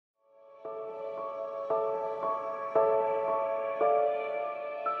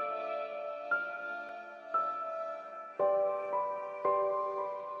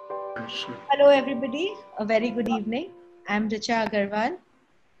sure. Hello, everybody. A very good evening. I'm Richa Agarwal,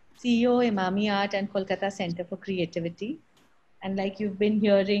 CEO, Emami Art and Kolkata Center for Creativity. And like you've been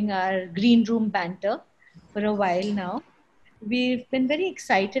hearing our green room banter for a while now, we've been very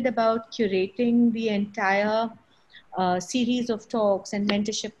excited about curating the entire series of talks and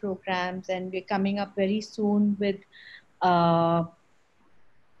mentorship programs. And we're coming up very soon with uh,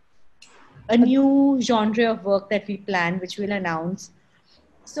 a new genre of work that we plan, which we'll announce.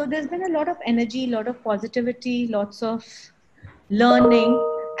 So there's been a lot of energy, a lot of positivity, lots of learning,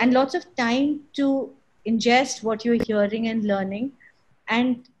 and lots of time to ingest what you're hearing and learning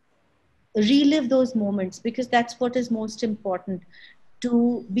and relive those moments, because that's what is most important,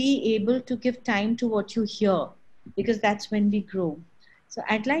 to be able to give time to what you hear, because that's when we grow. So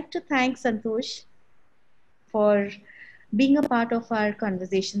I'd like to thank Santosh for being a part of our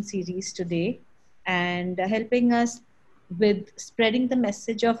conversation series today and helping us with spreading the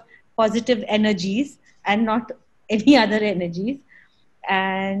message of positive energies and not any other energies.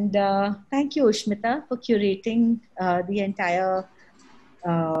 And thank you, Ushmita, for curating the entire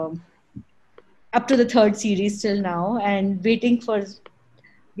um up to the third series till now and waiting for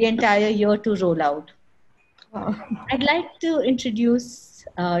the entire year to roll out. I'd like to introduce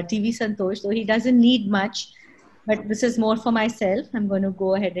TV Santosh, though he doesn't need much, but this is more for myself. I'm going to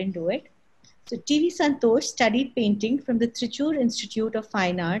go ahead and do it. So, TV Santosh studied painting from the Trichur Institute of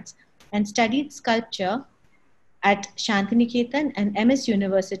Fine Arts and studied sculpture at Shantiniketan and MS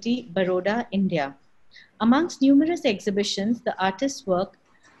University, Baroda, India. Amongst numerous exhibitions, the artist's work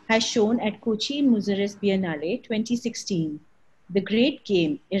has shown at Kochi Muziris Biennale 2016, The Great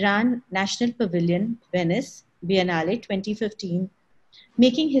Game, Iran National Pavilion, Venice Biennale 2015,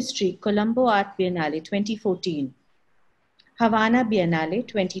 Making History, Colombo Art Biennale 2014, Havana Biennale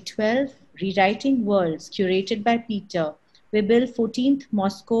 2012, Rewriting Worlds, curated by Peter Wibble, 14th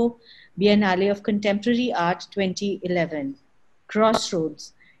Moscow Biennale of Contemporary Art 2011,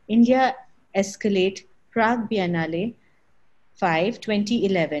 Crossroads, India Escalate, Prague Biennale 5,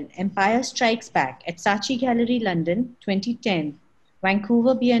 2011, Empire Strikes Back at Saatchi Gallery, London 2010,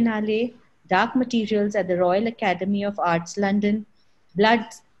 Vancouver Biennale, Dark Materials at the Royal Academy of Arts, London, Blood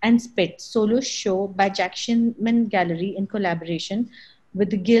and Spit, solo show by Jackson Gallery in collaboration with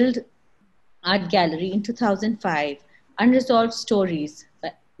the Guild Art Gallery in 2005, Unresolved Stories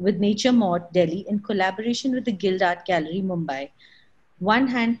with Nature Mort, Delhi in collaboration with the Guild Art Gallery, Mumbai, One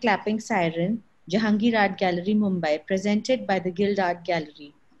Hand Clapping Siren, Jahangir Art Gallery, Mumbai, presented by the Guild Art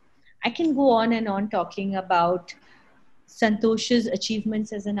Gallery. I can go on and on talking about Santosh's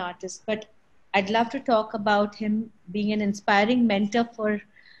achievements as an artist, but I'd love to talk about him being an inspiring mentor for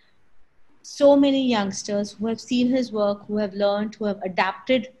so many youngsters who have seen his work, who have learned, who have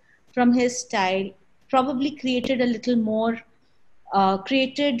adapted from his style, probably created a little more,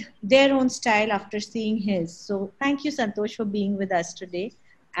 created their own style after seeing his. So thank you, Santosh, for being with us today.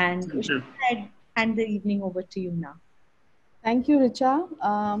 And Thank you. I'd hand the evening over to you now. Thank you, Richa.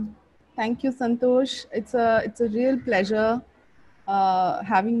 Thank you, Santosh. It's a real pleasure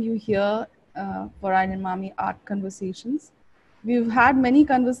having you here for our Emami Art Conversations. We've had many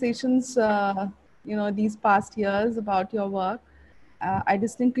conversations, these past years about your work. I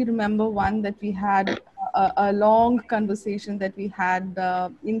distinctly remember one that we had a long conversation that we had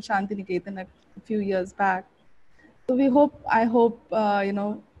in Shantiniketan a few years back. So I hope,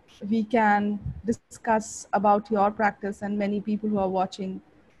 we can discuss about your practice, and many people who are watching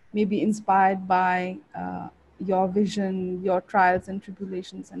may be inspired by your vision, your trials and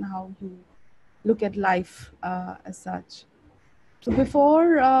tribulations, and how you look at life as such. So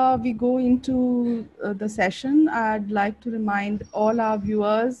before we go into the session, I'd like to remind all our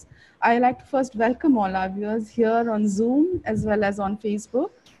viewers, I'd like to first welcome all our viewers here on Zoom as well as on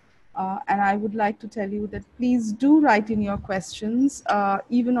Facebook. And I would like to tell you that please do write in your questions,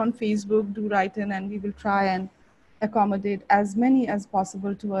 even on Facebook, do write in, and we will try and accommodate as many as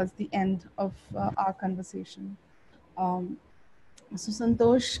possible towards the end of our conversation. So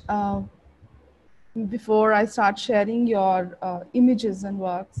Santosh, before I start sharing your images and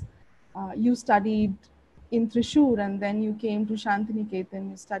works, you studied in Thrissur and then you came to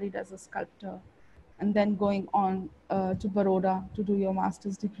Shantiniketan, you studied as a sculptor, and then going on to Baroda to do your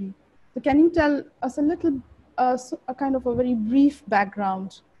master's degree. So can you tell us a little, a kind of a very brief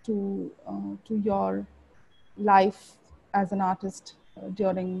background to your life as an artist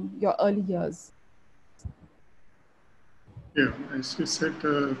during your early years? Yeah, as you said,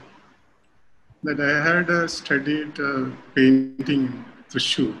 that I had studied painting in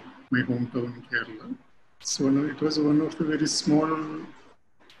Thrissur, my hometown in Kerala. So it was one of the very small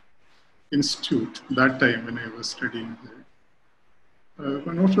institute that time when I was studying there.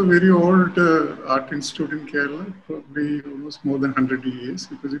 one of the very old art institute in Kerala, probably almost more than 100 years,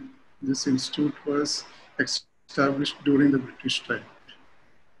 because this institute was established during the British time.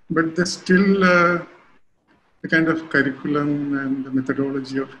 But there's still the kind of curriculum and the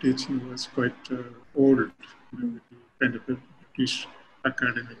methodology of teaching was quite old, kind of a British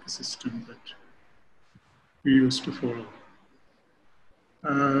academic system that we used to follow.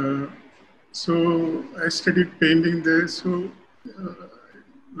 So I studied painting there. So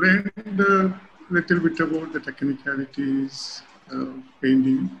learned a little bit about the technicalities of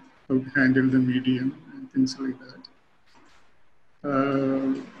painting, how to handle the medium and things like that.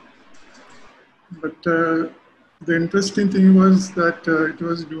 But the interesting thing was that it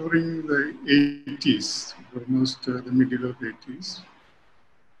was during the 80s, almost the middle of 80s.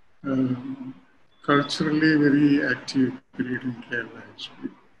 Culturally very active period in Kerala, actually.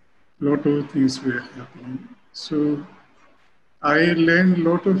 A lot of things were happening. So I learned a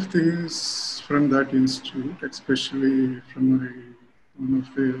lot of things from that institute, especially from one of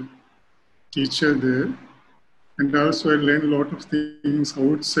the teacher there. And also I learned a lot of things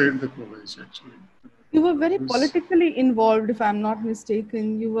outside the college, actually. You were very politically involved, if I'm not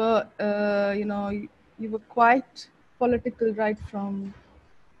mistaken. You were, you were quite political right from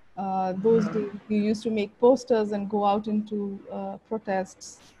those days. You used to make posters and go out into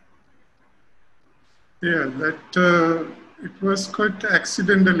protests. Yeah, that it was quite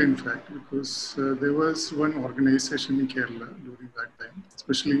accidental, in fact, because there was one organization in Kerala during that time,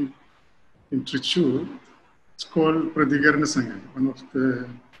 especially in Trichur. It's called Pradikarana Sangam, one of the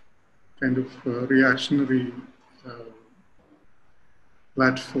kind of reactionary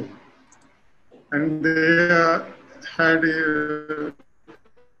platform. And they had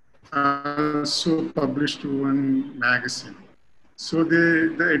also published one magazine. So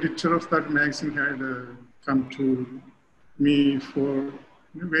the editor of that magazine had come to me for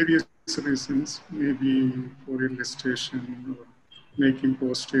various reasons, maybe for illustration or making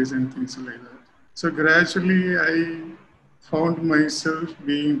posters and things like that. So gradually I found myself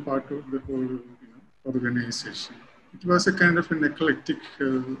being part of the whole organization. It was a kind of an eclectic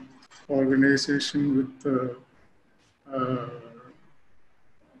organization with a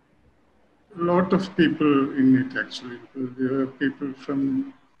lot of people in it, actually. There were people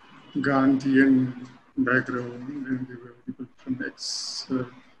from Gandhian background, and there were people from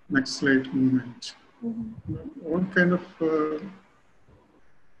Naxalite movement. All kind of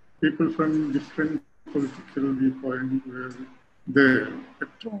people from different political viewpoint were there. But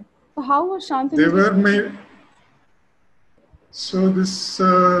so how was Shantini? They were my. So this,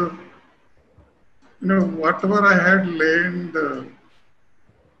 whatever I had learned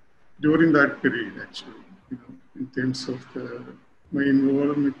during that period, actually, in terms of my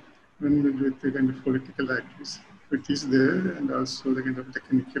involvement with the kind of political activities there, and also the kind of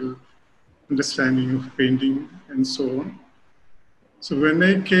technical understanding of painting and so on. So when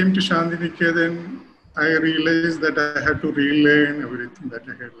I came to Shantiniketan, I realized that I had to relearn everything that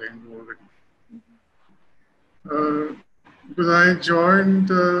I had learned already. Because I joined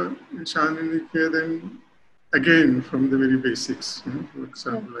Shantiniketan again from the very basics. For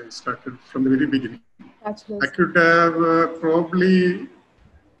example, I started from the very beginning. I could have probably,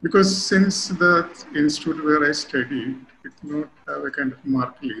 because since the institute where I studied, it did not have a kind of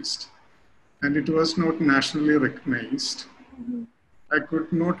mark list, and it was not nationally recognized. I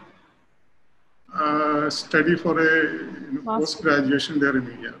could not study for a post-graduation there in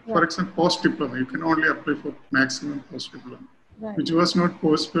India. Yeah. For example, post-diploma, you can only apply for maximum post-diploma, which was not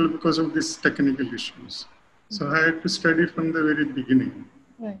possible because of these technical issues. So I had to study from the very beginning.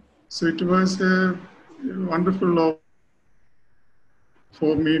 So it was a wonderful opportunity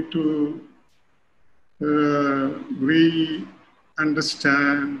for me to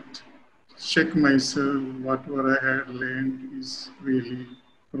re-understand, check myself, whatever I had learned is really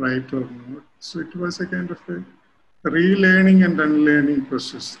right or not. So it was a kind of a relearning and unlearning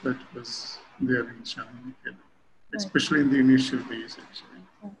process that was there in Shantiniketan, especially in the initial days, actually.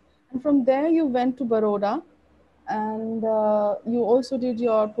 And from there you went to Baroda, and you also did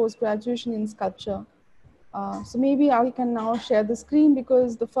your post-graduation in sculpture. So maybe I can now share the screen,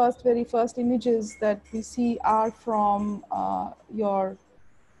 because the very first images that we see are from your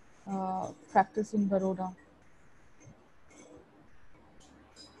practice in Baroda.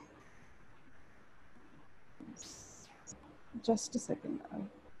 Just a second.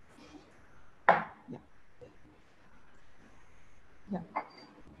 Yeah.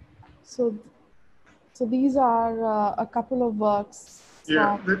 So these are a couple of works.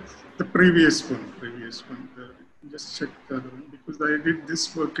 Yeah, that's the previous one. Just check the other one, because I did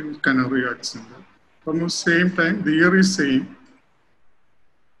this work in Kanari Art Center. Almost same time, the year is same.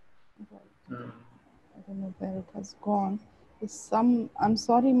 I don't know where it has gone. There's some, I'm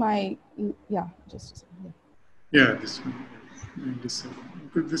sorry, yeah, just a second. Yeah, this one.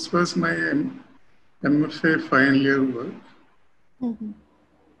 This was my MFA final year work. Mm-hmm.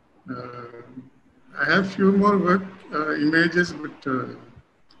 I have few more work images, but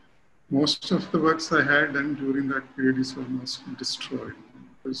most of the works I had done during that period is almost destroyed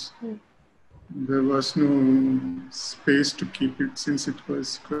because there was no space to keep it since it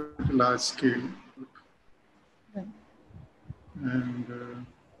was quite a large scale. Right. And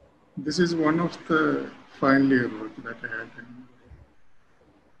this is one of the final year work that I had done.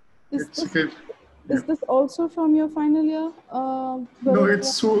 Is this also from your final year? No,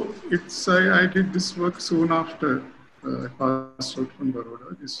 I did this work soon after I passed out from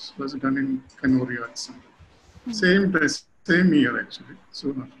Baroda. This was done in Kanori Arts. Same year actually,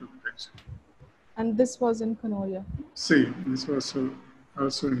 soon after that actually. And this was in Kanoria? Same, this was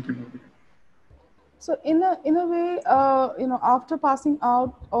also in Kanori. So in a way, after passing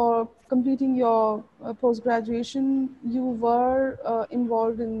out or completing your post-graduation, you were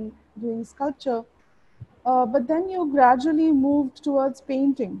involved in doing sculpture. But then you gradually moved towards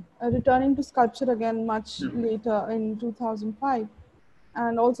painting, returning to sculpture again much later in 2005.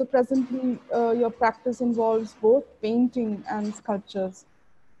 And also presently, your practice involves both painting and sculptures.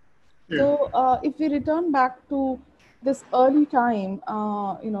 Yeah. So if we return back to this early time,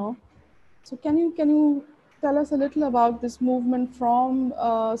 so can you tell us a little about this movement from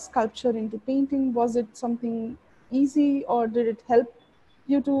sculpture into painting? Was it something easy, or did it help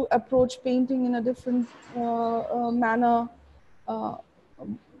you to approach painting in a different manner? Uh,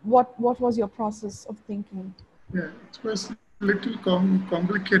 what was your process of thinking? Yeah, it was a little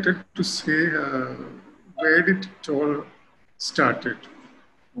complicated to say where did it all started.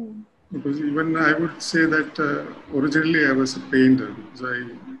 Because even I would say that originally I was a painter because I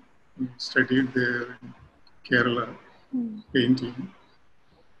studied there in Kerala painting.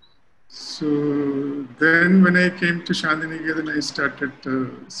 So then when I came to Shantiniketan, I started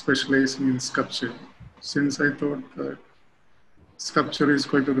specializing in sculpture since I thought that sculpture is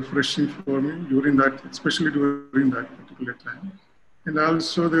quite refreshing for me during that, especially during that particular time. And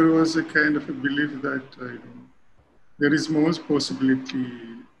also there was a kind of a belief that there is more possibility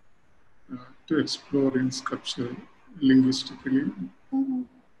to explore in sculpture linguistically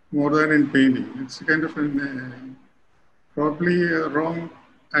more than in painting. It's kind of probably a wrong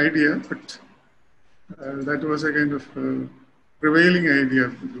idea, but that was a kind of prevailing idea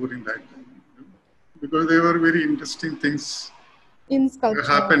during that time because there were very interesting things in sculpture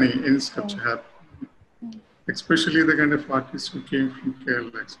happening in sculpture, especially the kind of artists who came from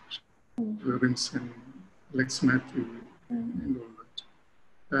Kerala, Vincent, Lex Matthew, and all that.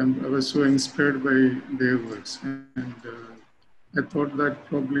 And I was so inspired by their works, and I thought that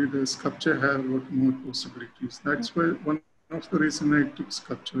probably the sculpture had a lot more possibilities. That's why one of the reasons I took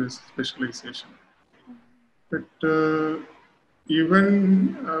sculpture as specialization. But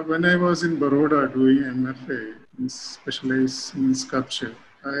even when I was in Baroda doing MFA, specialized in sculpture,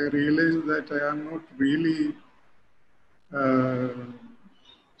 I realized that I am not really uh,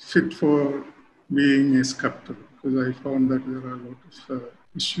 fit for being a sculptor because I found that there are a lot of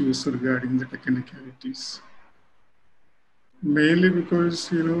issues regarding the technicalities. Mainly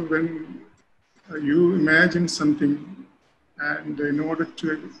because, when you imagine something and in order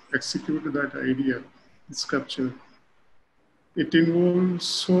to execute that idea, sculpture, it involves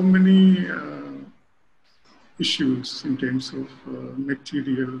so many issues in terms of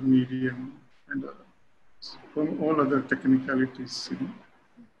material, medium, and from all other technicalities.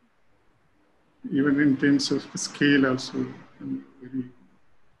 Even in terms of the scale, also a very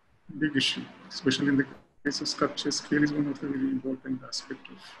big issue, especially in the case of sculpture. Scale is one of the very important aspects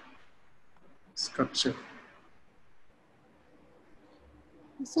of sculpture.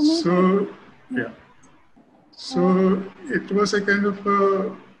 So yeah. So it was a kind of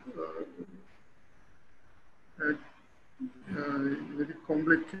very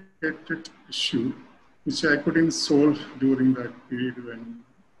complicated issue, which I couldn't solve during that period when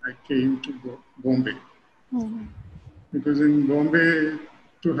I came to Bombay. Because in Bombay,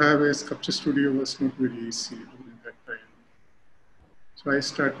 to have a sculpture studio was not very easy during that time. So I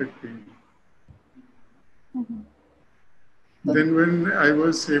started painting. Then when I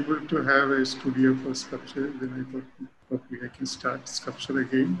was able to have a studio for sculpture, then I thought, okay, I can start sculpture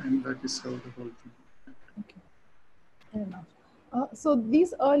again, and that is how the whole thing happened. Okay, fair enough. So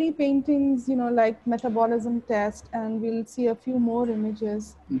these early paintings, like metabolism test, and we'll see a few more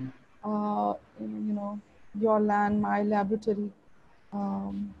images. Your land, my laboratory,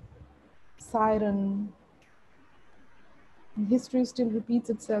 siren. history still repeats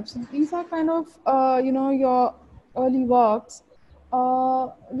itself. So these are kind of, your early works,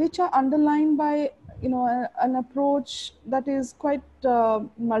 which are underlined by, an approach that is quite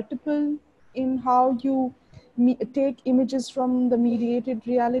multiple in how you take images from the mediated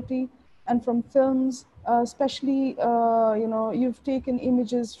reality and from films, especially, you've taken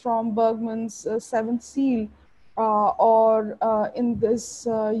images from Bergman's Seventh Seal, or in this,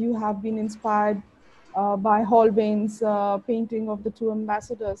 you have been inspired by Holbein's painting of the two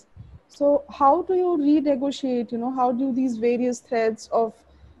ambassadors. So, how do you renegotiate? How do these various threads of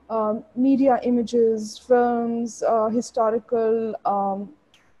media images, films, historical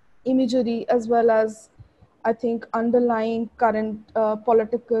imagery, as well as, I think, underlying current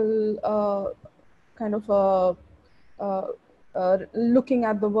political kind of looking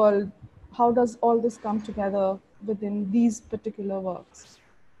at the world, how does all this come together within these particular works?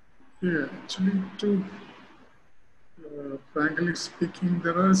 Yeah, actually, to frankly speaking,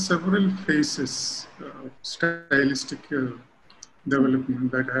 there are several phases of stylistic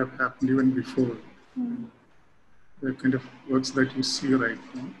development that have happened even before the kind of works that you see right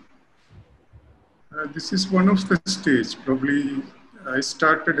now. This is one of the stage. Probably I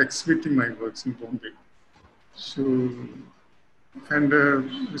started exhibiting my works in Bombay. So, and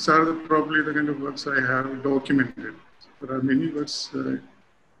these are probably the kind of works I have documented. There are many works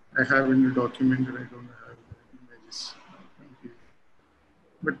I have in the documented. I don't have images.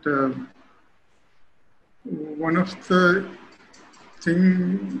 But one of the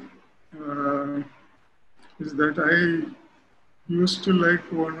thing is that I used to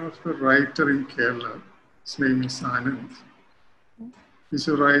like one of the writer in Kerala. His name is Anand. He's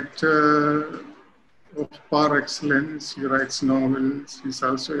a writer of par excellence. He writes novels. He's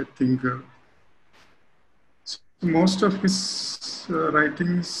also a thinker. So most of his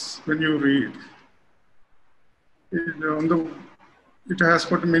writings, when you read, it has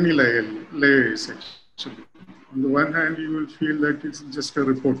got many layers actually. On the one hand, you will feel that it's just a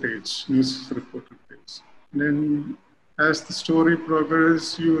reportage, news reportage. Then as the story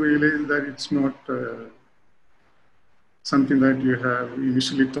progresses, you realize that it's not something that you have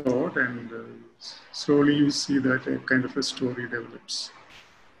initially thought, and slowly you see that a kind of a story develops.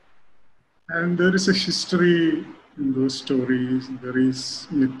 And there is a history in those stories, there is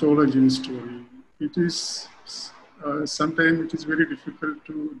mythology in story. It is, sometimes it is very difficult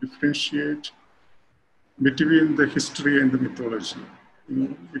to differentiate between the history and the mythology.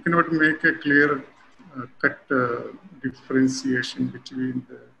 You cannot make a clear cut differentiation between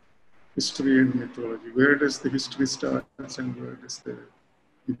the history and mythology. Where does the history start and where does the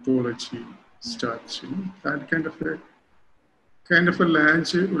mythology start? That kind of a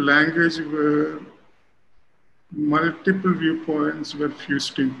language where multiple viewpoints were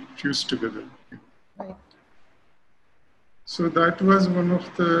fused together. Right. So that was one of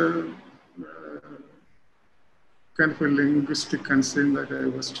the kind of a linguistic concern that I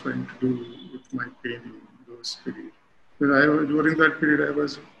was trying to do with my painting in those periods. During that period, I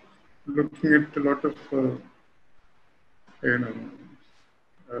was looking at a lot of,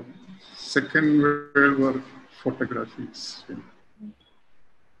 Second World War photographies.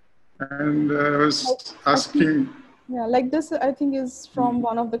 And I was asking. Yeah, like this, I think, is from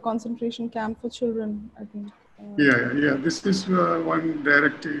one of the concentration camp for children, I think. Yeah. This is one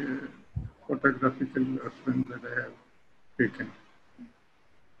direct photographical reference that I have taken.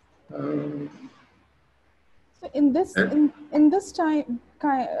 So in this time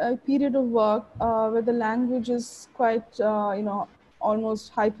period of work, where the language is quite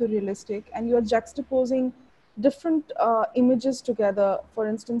almost hyper realistic, and you are juxtaposing different images together. For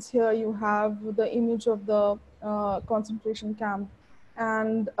instance, here you have the image of the concentration camp,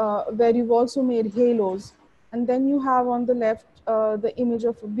 and where you've also made halos, and then you have on the left the image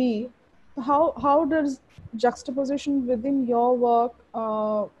of a bee. How does juxtaposition within your work?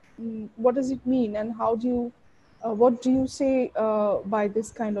 What does it mean, and how do you what do you say by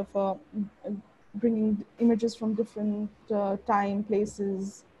this kind of bringing images from different time,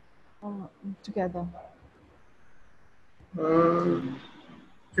 places together?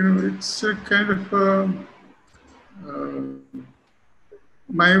 It's a kind of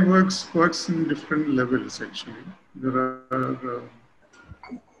my works in different levels actually. There are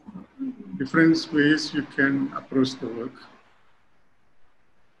different ways you can approach the work.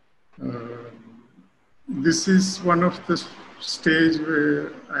 This is one of the stage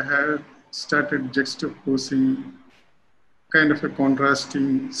where I had started juxtaposing kind of a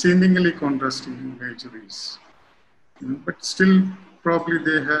seemingly contrasting imageries. But still probably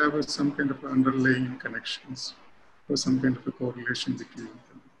they have some kind of underlying connections or some kind of a correlation between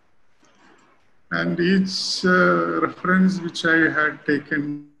them. And each reference which I had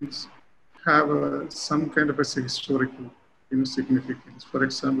taken have some kind of a historical significance. For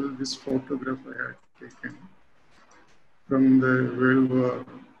example, this photograph I had taken from the World War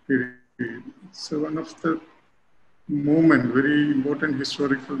period. So one of the very important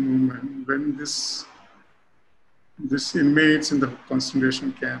historical moment when this inmates in the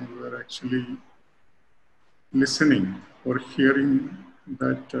concentration camp were actually listening or hearing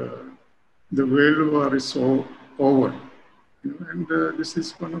that the World War is over. And this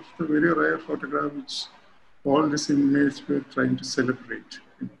is one of the very rare photographs which all these inmates were trying to celebrate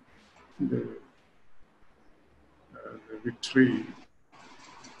the, the victory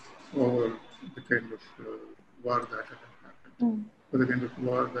over the kind of war that had happened, or the kind of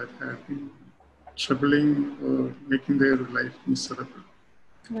war that had been troubling or making their life miserable.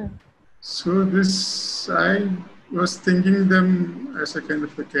 Yeah. So this, I was thinking them as a kind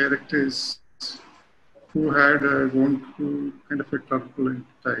of the characters who had gone through kind of a turbulent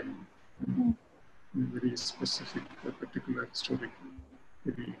time, in a very specific, particular historical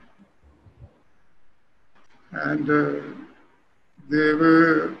period. And they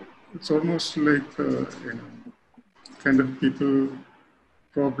were, it's almost like, kind of people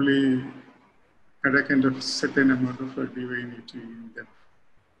probably had a kind of certain amount of divinity in them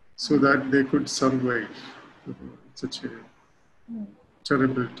so that they could survive such a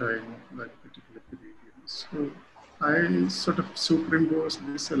terrible time of that particular period. So I sort of superimposed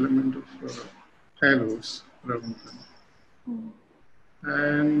this element of halos around them.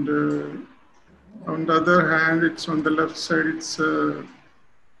 And on the other hand, it's on the left side, it's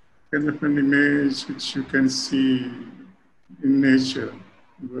kind of an image which you can see in nature,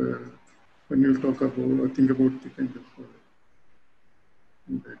 where when you talk about or think about the kind of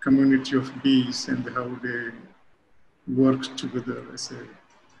the community of bees and how they work together as a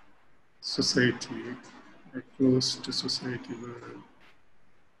society, a closed society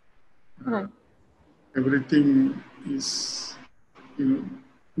where everything is,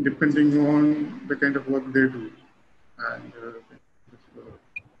 depending on the kind of work they do and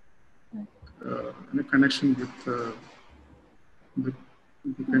in a connection with the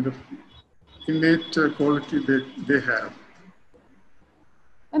kind of innate quality that they have.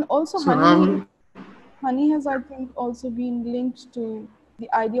 And also So honey has, I think, also been linked to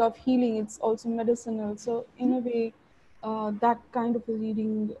the idea of healing. It's also medicinal. So in a way, that kind of a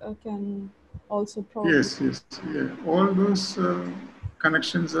reading can also probably... yes, yeah. All those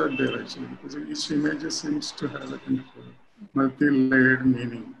connections are there actually, because each image seems to have a kind of a multi-layered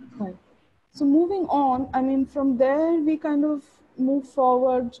meaning. Right. So moving on, I mean, from there we kind of move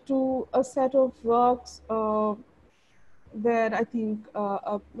forward to a set of works where I think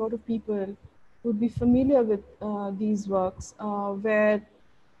a lot of people would be familiar with these works, where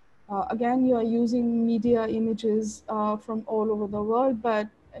again you are using media images from all over the world, but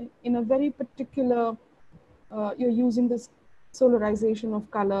in a very particular, you're using this solarization of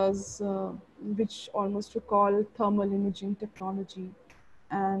colors, which almost recall thermal imaging technology.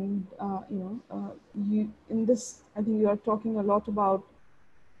 And you in this, I think you are talking a lot about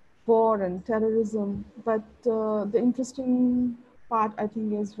war and terrorism, but the interesting part, I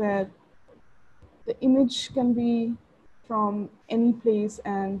think, is where the image can be from any place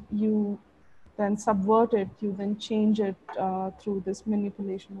and you then subvert it, you then change it through this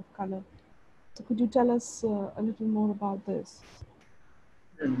manipulation of color. So could you tell us a little more about this?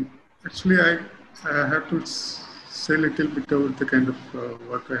 Actually, I have to say a little bit about the kind of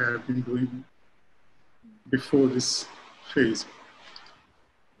work I have been doing before this phase.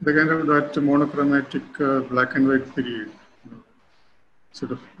 The kind of that monochromatic black and white period,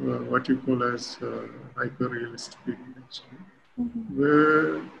 sort of what you call as hyper-realistic period, actually,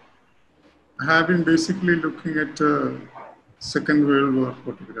 where I have been basically looking at Second World War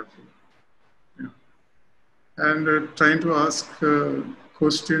photography, and trying to ask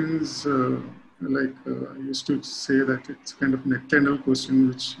questions like I used to say that it's kind of an eternal question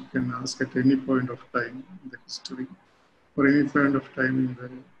which you can ask at any point of time in the history or any point of time in the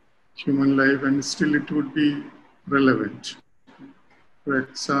human life, and still it would be relevant. For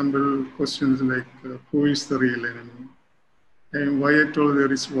example, questions like who is the real enemy and why at all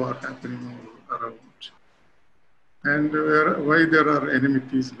there is war happening all around, and why there are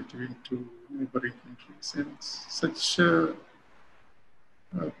enmities between two neighboring countries, and such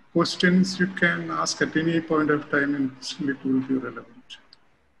questions you can ask at any point of time and still it will be relevant.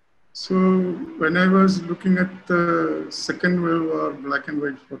 So when I was looking at the Second World War black and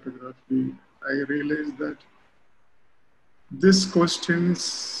white photography, I realized that these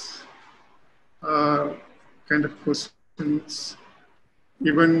questions are kind of questions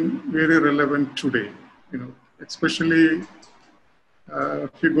even very relevant today, especially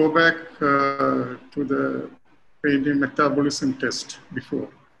if you go back to the painting metabolism test before.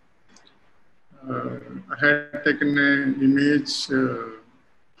 I had taken an image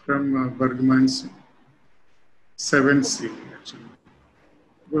from Bergman's Seventh Seal, actually.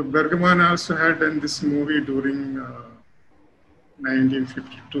 But Bergman also had done this movie during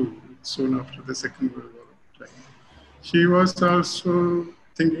 1952, soon after the Second World War time. He was also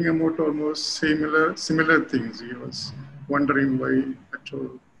thinking about almost similar things. He was wondering why at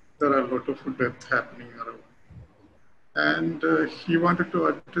all there are a lot of death happening around. And he wanted to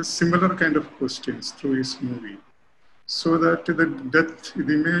address similar kind of questions through his movie, so that the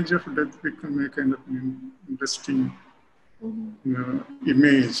image of death become a kind of interesting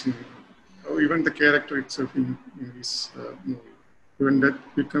image, or even the character itself in his movie. Even that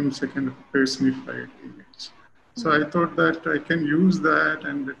becomes a kind of personified image. So I thought that I can use that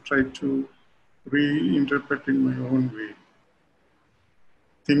and try to reinterpret in my own way,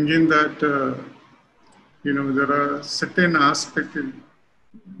 thinking that there are certain aspects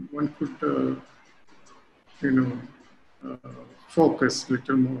one could focus a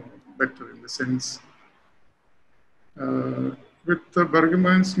little more better, in the sense with the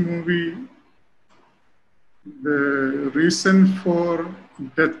Bergman's movie, the reason for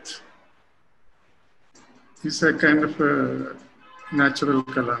death is a kind of a natural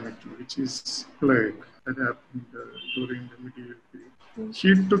calamity, which is plague that happened during the medieval period.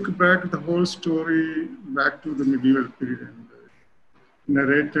 He took back the whole story back to the medieval period and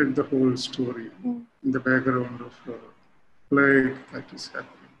narrated the whole story in the background of plague that is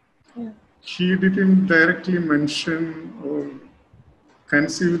happening. Yeah. He didn't directly mention or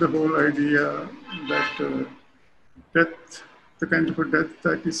conceive the whole idea that death, the kind of a death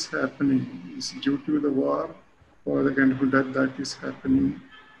that is happening is due to the war, or the kind of a death that is happening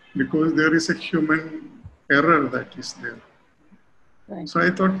because there is a human error that is there. Right. So I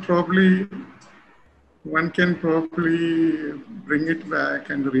thought probably one can probably bring it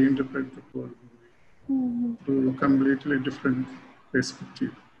back and reinterpret the whole movie to a completely different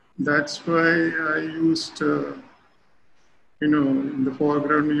perspective. That's why I used, in the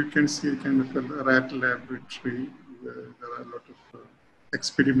foreground, you can see kind of a rat laboratory. There are a lot of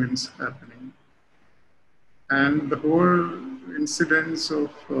experiments happening. And the whole incidence of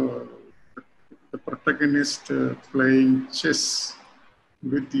the protagonist playing chess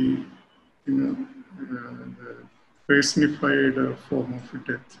with the, the personified form of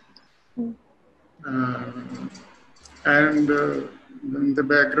death. And in the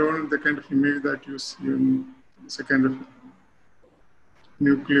background, the kind of image that you see is a kind of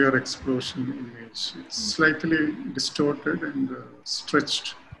nuclear explosion image. It's slightly distorted and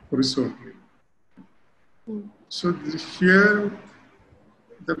stretched horizontally. So here,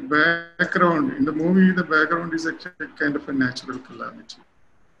 the background, in the movie, the background is actually kind of a natural calamity,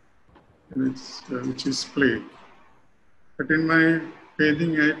 and which is plague. But in my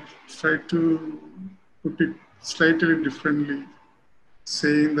painting, I tried to put it slightly differently,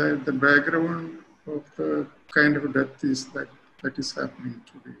 saying that the background of the kind of death is that is happening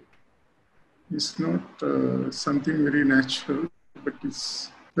today. It's not something very natural, but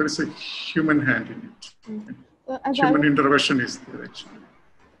there is a human hand in it. Human intervention is there, actually.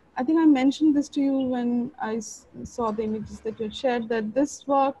 I think I mentioned this to you when I saw the images that you shared, that this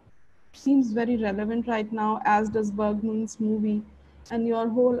work seems very relevant right now, as does Bergman's movie, and your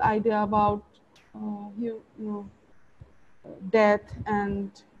whole idea about death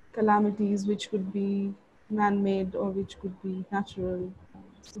and calamities, which could be man-made or which could be natural.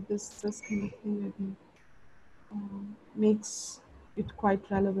 So this kind of thing, I think, makes it quite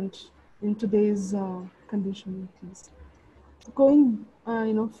relevant in today's condition, at least. Going,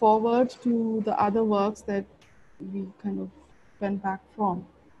 forward to the other works that we kind of went back from.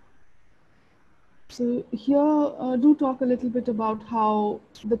 So here, do talk a little bit about how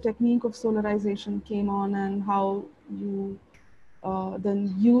the technique of solarization came on and how you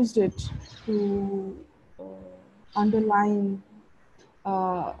then used it to underline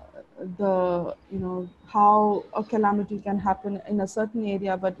how a calamity can happen in a certain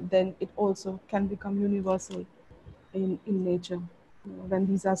area, but then it also can become universal in nature, when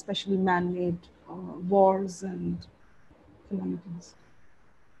these are especially man-made wars and calamities.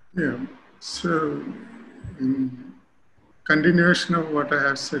 Yeah, so in continuation of what I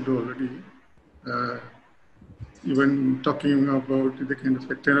have said already, even talking about the kind of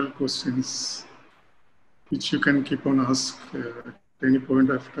eternal questions which you can keep on asking at any point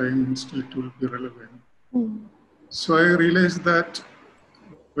of time and still it will be relevant. So I realized that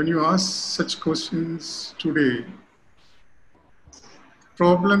when you ask such questions today,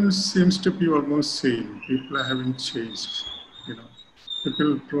 problems seems to be almost same. People haven't changed, you know.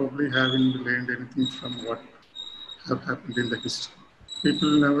 People probably haven't learned anything from what have happened in the history.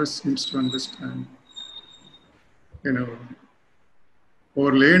 People never seems to understand, you know,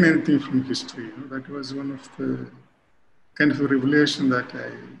 or learn anything from history. You know, that was one of the kind of a revelation that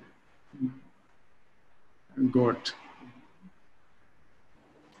I got.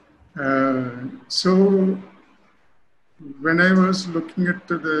 So when I was looking at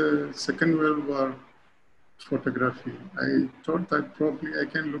the Second World War photography, I thought that probably I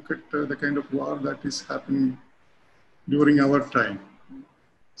can look at the kind of war that is happening during our time.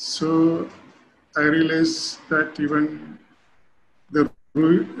 So I realized that even the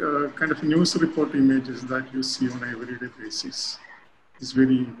kind of news report images that you see on an everyday basis is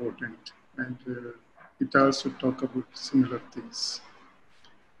very important. And it also talk about similar things.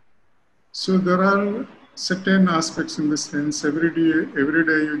 So there are certain aspects in the sense every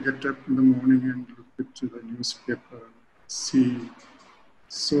day you get up in the morning and look into the newspaper, see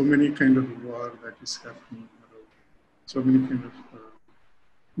so many kind of war that is happening around, so many kind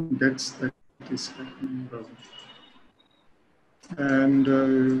of deaths that is happening around. And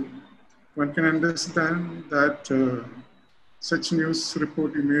one can understand that such news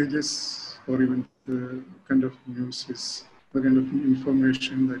report images or even the kind of news is the kind of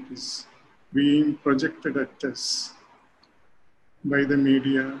information that is being projected at us by the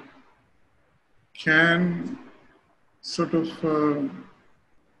media can sort of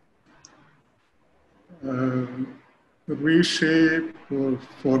reshape or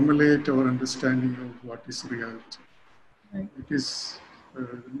formulate our understanding of what is reality. Right. It is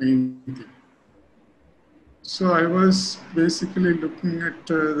the main thing. So I was basically looking at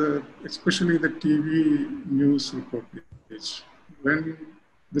especially the TV news reportage, when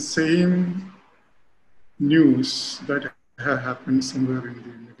the same news that happened somewhere in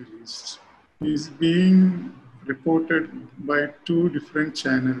the Middle East is being reported by two different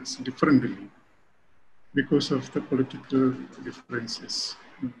channels differently because of the political differences.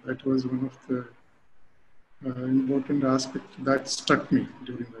 That was one of the important aspects that struck me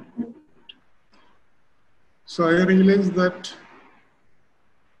during that period. So I realized that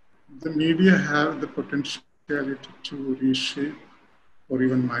the media have the potentiality to reshape or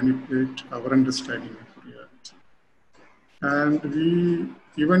even manipulate our understanding of reality. And we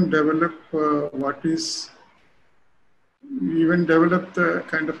even develop the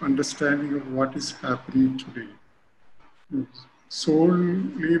kind of understanding of what is happening today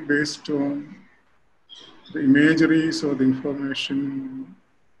solely based on the imageries or the information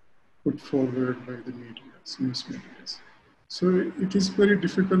put forward by the media, news media. So it is very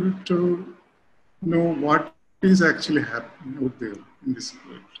difficult to know what is actually happening out there in this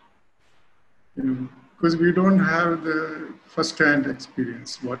world. You know, because we don't have the first-hand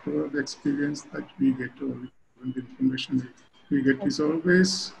experience. Whatever the experience that we get or even the information we get is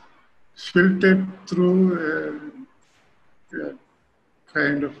always filtered through a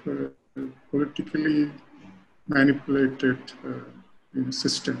kind of politically manipulated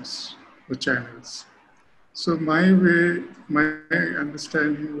systems or channels. So my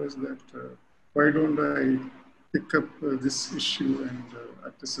understanding was that why don't I pick up this issue and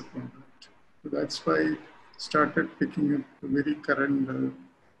address upon that? So that's why I started picking up very current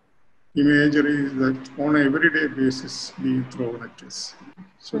imagery that on an everyday basis being thrown at us.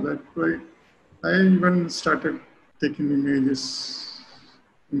 So that's why I even started taking images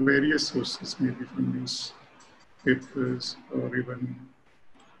from various sources, maybe from newspapers or even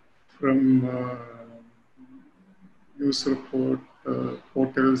from news report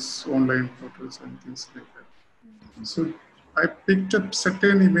portals, online portals, and things like that. So I picked up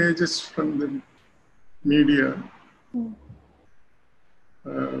certain images from the media,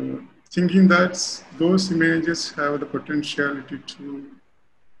 thinking that those images have the potentiality to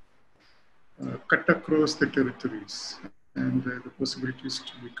cut across the territories and the possibilities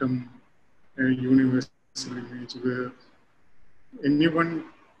to become a universal image where anyone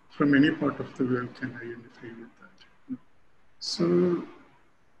from any part of the world can identify with that. So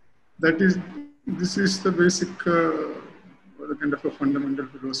this is the basic the kind of a fundamental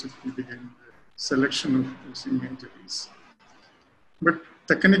philosophy behind the selection of those imageries. But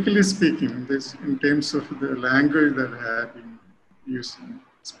technically speaking, this in terms of the language that I have been using,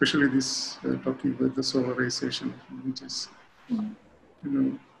 especially this talking about the solarization of images.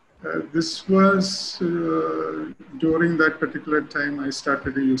 This was during that particular time I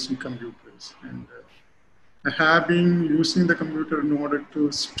started using computers, and I have been using the computer in order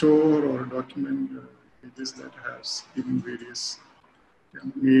to store or document images that has in various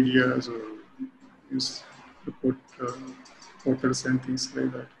medias or news report hotels and things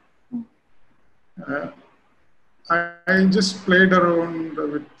like that. I just played around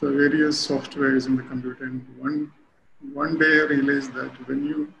with the various softwares in the computer, and one day I realized that when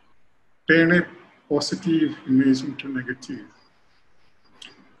you turn a positive image into negative,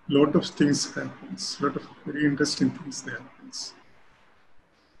 lot of things happens, lot of very interesting things happens.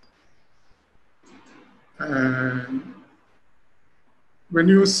 And when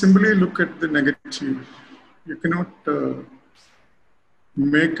you simply look at the negative, you cannot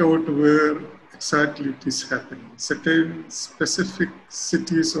make out where exactly it is happening. Certain specific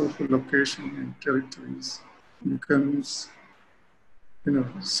cities of a location and territories becomes,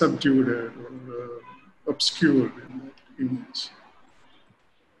 subdued or obscured in that image.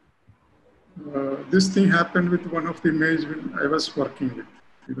 This thing happened with one of the images when I was working with.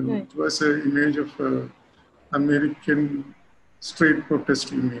 Right. It was an image of American street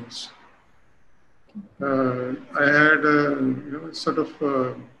protest image. I had sort of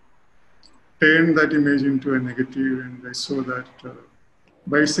turned that image into a negative, and I saw that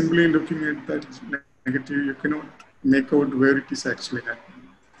by simply looking at that negative, you cannot make out where it is actually happening,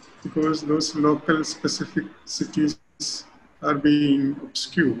 because those local specific cities are being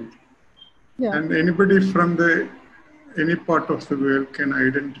obscured. Yeah. And anybody from any part of the world can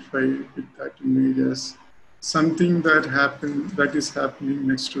identify with that image as something that is happening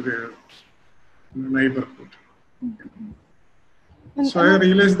next to their neighborhood. So I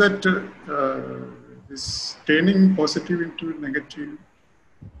realized that this turning positive into negative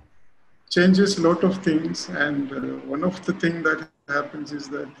changes a lot of things, and one of the things that happens is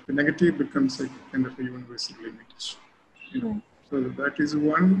that the negative becomes a kind of a universal image. So that is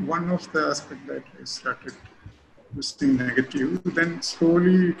one of the aspects that I started using negative. Then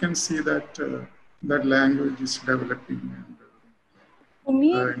slowly you can see that that language is developing. And, for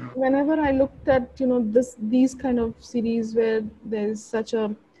me, whenever I looked at these kind of series where there's such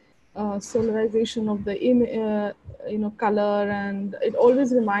a solarization of the color, and it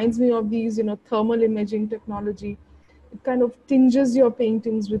always reminds me of these thermal imaging technology. It kind of tinges your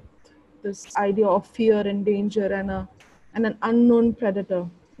paintings with this idea of fear and danger and an unknown predator.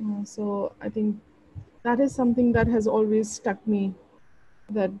 So I think that is something that has always stuck me,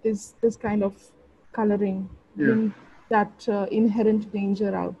 that this kind of coloring brings that inherent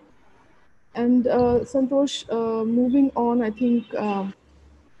danger out. And Santosh, moving on, I think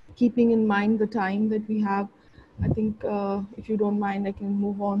keeping in mind the time that we have, I think if you don't mind, I can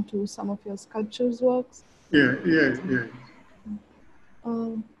move on to some of your sculptures works. Yeah.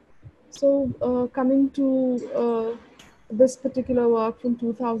 So coming to this particular work from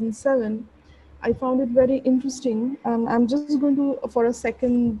 2007, I found it very interesting. I'm just going to, for a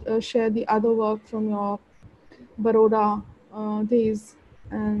second, share the other work from your Baroda days.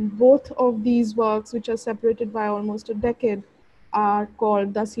 And both of these works, which are separated by almost a decade, are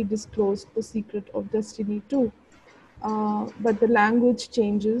called Thus He Disclosed the Secret of Destiny 2. But the language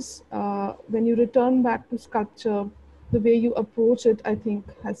changes. When you return back to sculpture, the way you approach it, I think,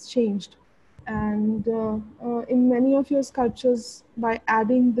 has changed. And in many of your sculptures, by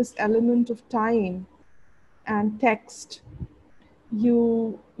adding this element of time and text,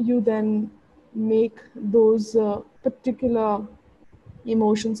 you then make those particular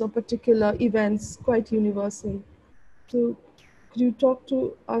emotions or particular events quite universal. So could you talk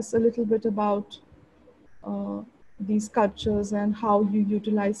to us a little bit about these sculptures and how you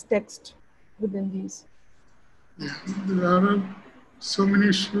utilize text within these? Yeah, there are so many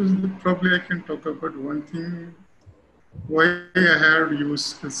issues that probably I can talk about. One thing, why I have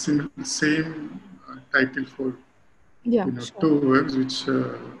used the same title for two works, which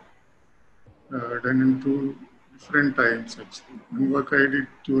done in two different times actually. One work I did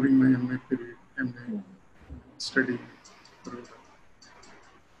during my MA period, MA study.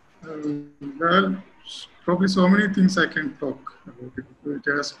 Well, probably so many things I can talk about it. It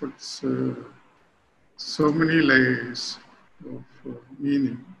has got so many layers of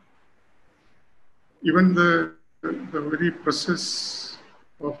meaning. Even the very process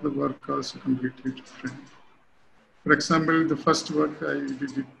of the work also completely different. For example, the first work I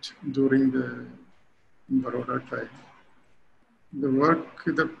did it during the Baroda time.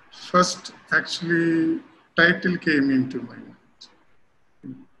 The first actually title came into my mind.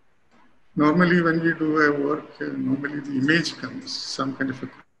 Normally when we do a work, normally the image comes, some kind of a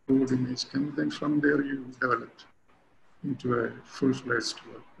crude image comes, then from there you develop into a full-fledged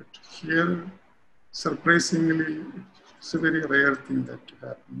work. But here, surprisingly, it's a very rare thing that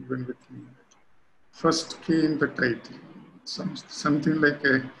happened even with me. First came the title, something like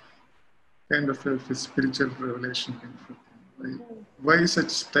a kind of a spiritual revelation. Why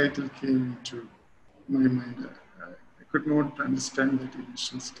such title came into my mind, I could not understand that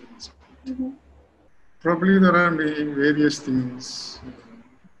initial stage. Probably there are various things,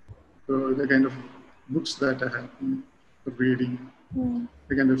 the kind of books that I have been reading,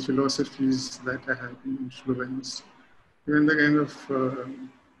 the kind of philosophies that I have been influenced, even the kind of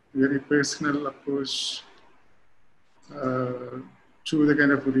very personal approach to the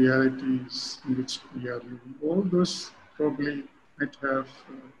kind of realities in which we are living. All those probably might have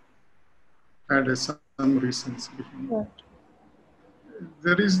had some reasons behind it.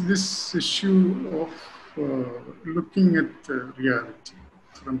 There is this issue of looking at reality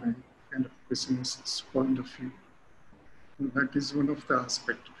from a kind of pessimist's point of view. That is one of the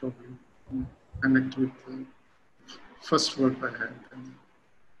aspects probably connect with the first work I had.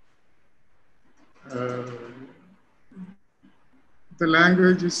 The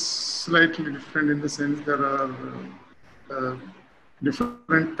language is slightly different in the sense there are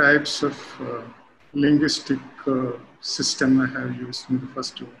different types of linguistic system I have used in the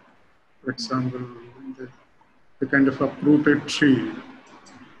first work. For example, the kind of uprooted tree.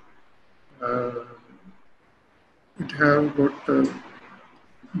 It have got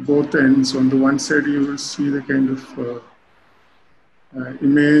both ends. On the one side, you will see the kind of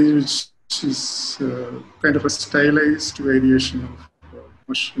image which is kind of a stylized variation of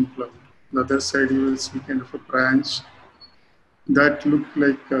mushroom cloud. On the other side, you will see kind of a branch that look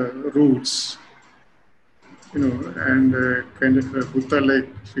like roots, and kind of a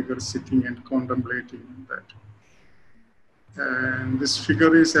Buddha-like figure sitting and contemplating that. And this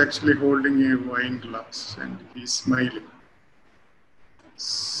figure is actually holding a wine glass and he's smiling.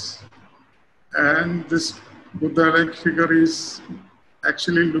 And this Buddha-like figure is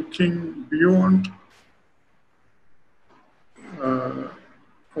actually looking beyond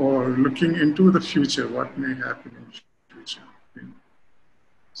or looking into the future, what may happen in the future.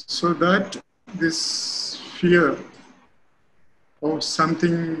 So that this fear of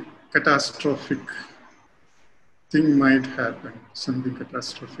something catastrophic thing might happen, something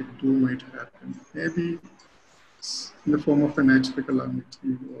catastrophic might happen. Maybe in the form of a natural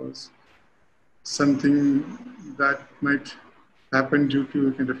calamity or something that might happen due to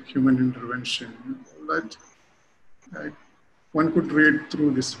a kind of human intervention. That one could read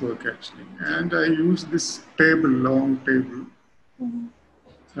through this work actually. And I use this table, long table.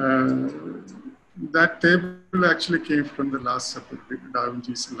 That table actually came from the Last Supper, Da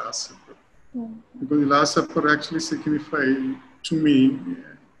Vinci's Last Supper. Because the Last Supper actually signified to me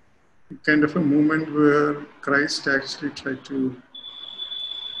kind of a moment where Christ actually tried to,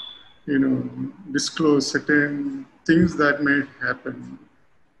 disclose certain things that may happen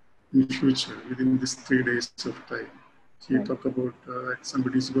in the future within these 3 days of time. He talked about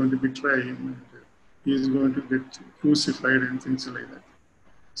somebody is going to betray him and he is going to get crucified and things like that.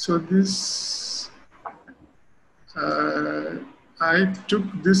 So this, I took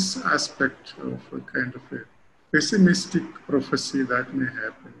this aspect of a kind of a pessimistic prophecy that may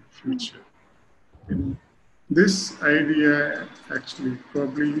happen in the future. This idea actually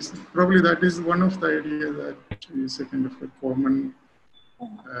probably that is one of the ideas that is a kind of a common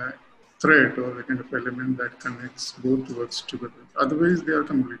thread or a kind of element that connects both works together. Otherwise, they are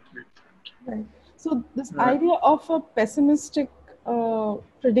completely different. Right. So this idea of a pessimistic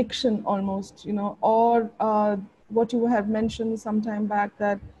prediction almost, or what you have mentioned some time back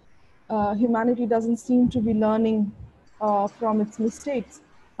that humanity doesn't seem to be learning from its mistakes.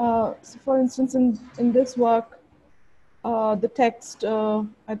 So for instance, in this work, the text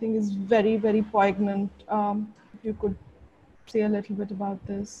I think is very, very poignant. If you could say a little bit about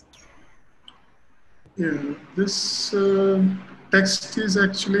this. Yeah, this text is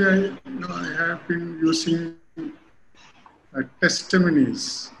actually, I have been using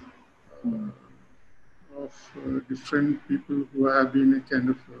testimonies of different people who have been a kind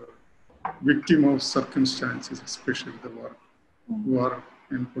of victim of circumstances, especially the war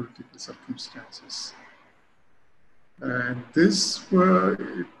and political circumstances. And this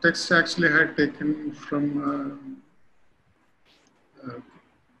text actually had taken from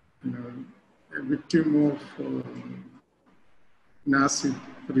a victim of Nazi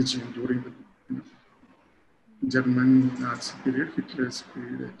regime during the German Nazi period, Hitler's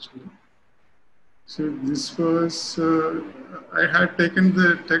period actually. So this was, I had taken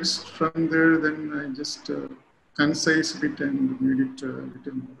the text from there, then I just concised it and made it a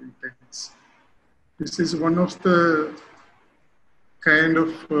little more intense. This is one of the kind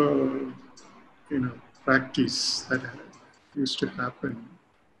of, practice that used to happen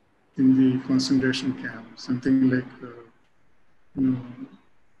in the concentration camp, something like,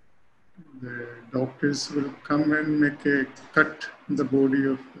 the doctors will come and make a cut in the body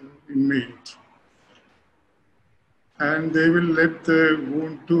of the inmate. and they will let the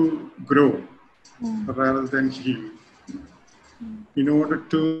wound to grow rather than heal, in order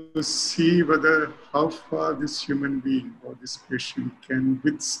to see whether how far this human being or this patient can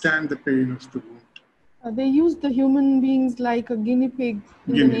withstand the pain of the wound. They use the human beings like a guinea pig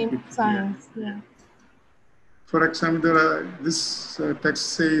in the name of science. Yeah. For example, this text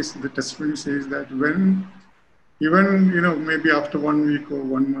says, the testimony says that when, even maybe after 1 week or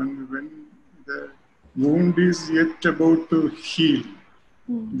 1 month, when the wound is yet about to heal,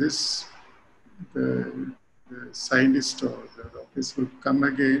 the scientist or the doctors will come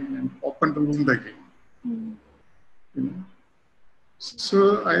again and open the wound again. So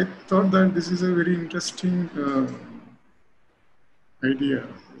I thought that this is a very interesting idea.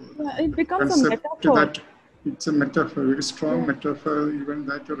 Yeah, it becomes a metaphor. That it's a metaphor, very strong metaphor, even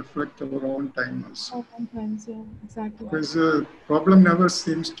that to reflect our own time also. Our own times, yeah, exactly. Because the problem never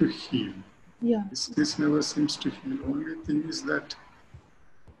seems to heal. Yeah. This never seems to heal. Only thing is that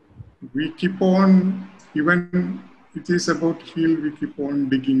we keep on, even it is about heal, we keep on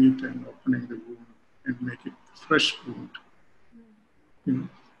digging it and opening the wound and make it a fresh wound.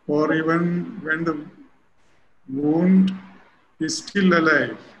 Or even when the wound is still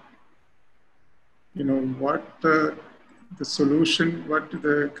alive, what the solution, what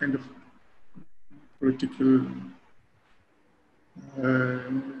the kind of political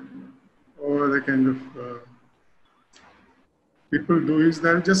or the kind of people do is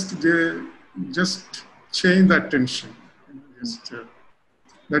that just change the attention.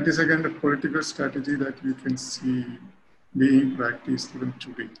 That is a kind of political strategy that you can see being practiced even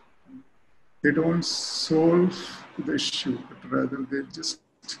today. They don't solve the issue, but rather they just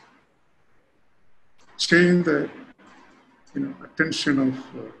change the attention of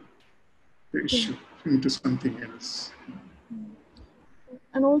the issue into something else.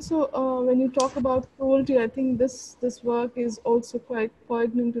 And also, when you talk about cruelty, I think this work is also quite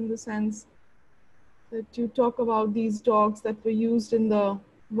poignant in the sense that you talk about these dogs that were used in the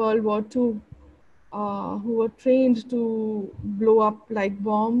World War II, who were trained to blow up like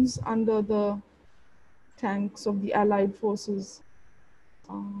bombs under the tanks of the Allied forces.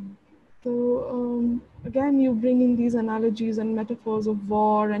 Again, you bring in these analogies and metaphors of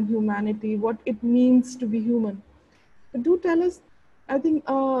war and humanity, what it means to be human. But do tell us, I think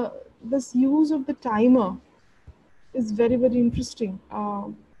this use of the timer is very, very interesting.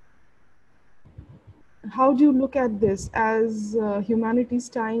 How do you look at this as humanity's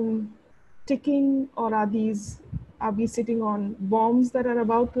time ticking, or are we sitting on bombs that are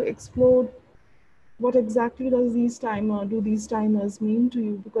about to explode? What exactly do these timers mean to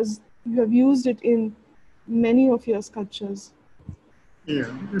you? Because you have used it in many of your sculptures.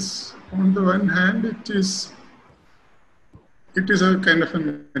 Yeah, this, on the one hand, it is a kind of a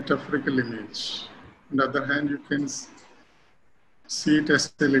metaphorical image. On the other hand, you can see it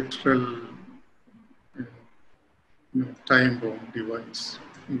as a literal time bomb device,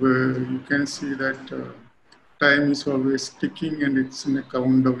 where you can see that time is always ticking and it's in a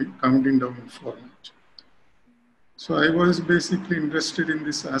counting down format. So I was basically interested in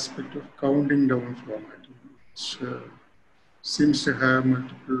this aspect of counting down format, which seems to have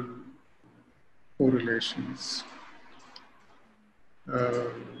multiple correlations.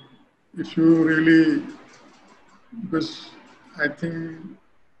 If you really, because I think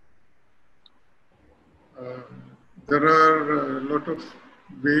there are a lot of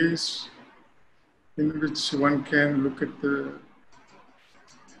ways in which one can look at the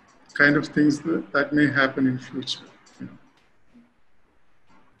kind of things that may happen in future.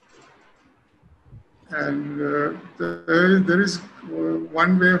 And there is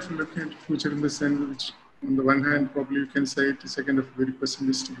one way of looking at future in the sense which, on the one hand, probably you can say it is a kind of very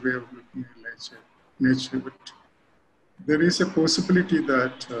pessimistic way of looking at nature, but there is a possibility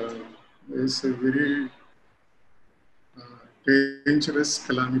that there is a very dangerous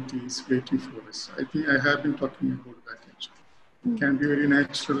calamities waiting for us. I think I have been talking about that actually. It can be very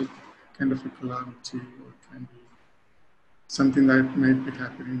natural kind of a calamity, or it can be something that might be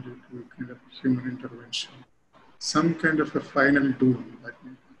happening due to kind of human intervention. Some kind of a final doom that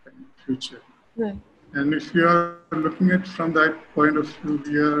may happen in the future. Right. And if you are looking at from that point of view,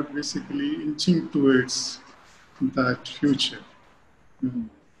 we are basically inching towards that future,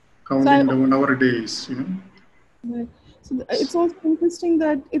 counting down our days, Right. So it's also interesting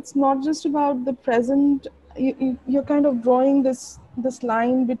that it's not just about the present. You're kind of drawing this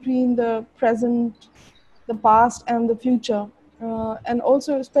line between the present, the past, and the future, and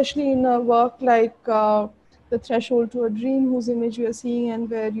also especially in a work like The Threshold to a Dream, whose image we are seeing, and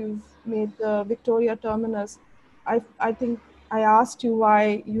where you've made the Victoria Terminus. I think I asked you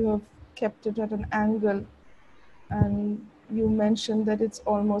why you have kept it at an angle. and you mentioned that it's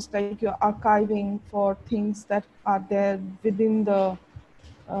almost like you're archiving for things that are there within the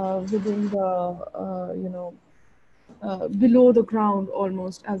below the ground,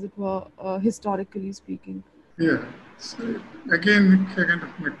 almost as it were, historically speaking. Yeah. So again, a kind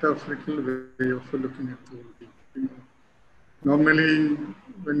of metaphorical way of looking at the whole thing. You know, normally,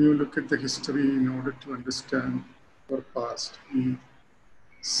 when you look at the history in order to understand our past, we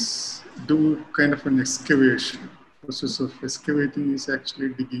do kind of an excavation. Process of excavating is actually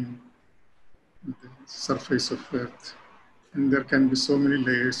digging the surface of earth, and there can be so many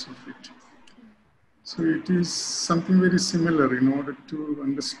layers of it. So it is something very similar in order to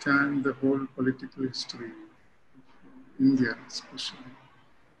understand the whole political history of India, especially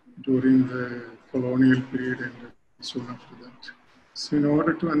during the colonial period and soon after that. So in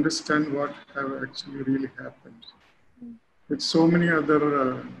order to understand what have actually really happened, with so many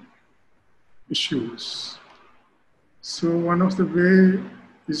other issues. So one of the way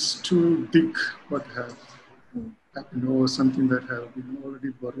is to dig what have happened or something that have been already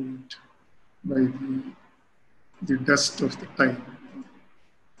buried by the dust of the time.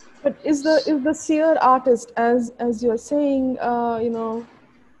 But is the seer artist, as you're saying, through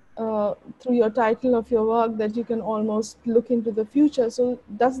your title of your work, that you can almost look into the future. So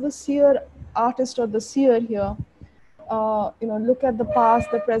does the seer artist or the seer here, look at the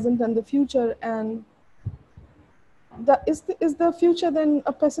past, the present, and the future, and is the future then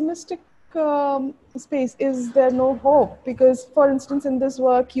a pessimistic space? Is there no hope? Because, for instance, in this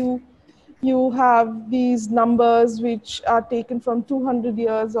work, you have these numbers which are taken from 200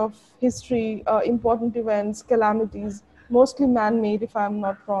 years of history, important events, calamities, mostly man-made, if I'm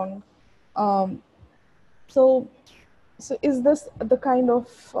not wrong. Um, so, so is this the kind of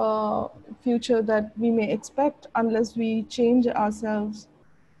future that we may expect unless we change ourselves?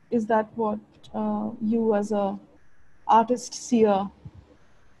 Is that what you, as a artist seer,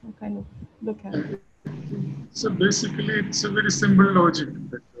 kind of look at? So basically, it's a very simple logic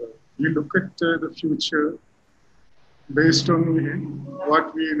that you look at the future based on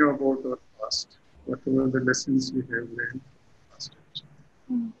what we know about our past, whatever the lessons we have learned from the past.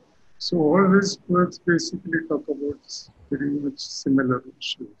 So all these works basically talk about very much similar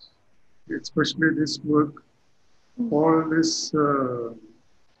issues. Especially this work, all this the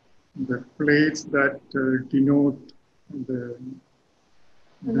plates that denote the,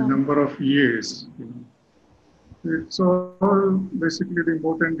 the number of years. You know. It's all basically the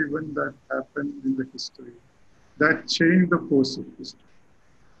important event that happened in the history that changed the course of history.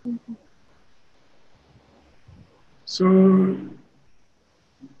 So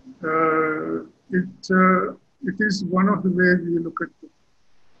it is one of the ways we look at,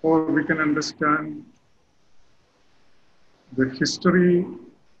 or we can understand the history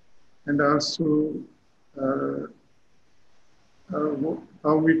and also uh,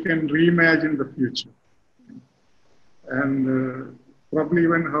 how we can reimagine the future. And probably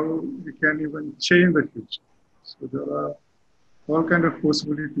even how we can even change the future. So there are all kind of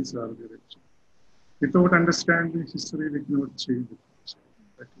possibilities are there actually. Without understanding history, we cannot change the future.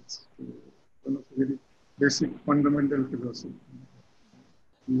 That is one of the very basic fundamental philosophy.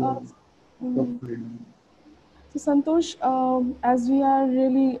 So Santosh, as we are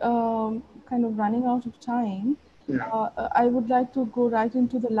really kind of running out of time, I would like to go right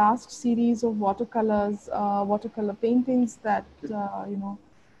into the last series of watercolors, watercolor paintings that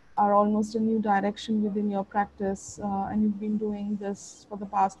are almost a new direction within your practice, and you've been doing this for the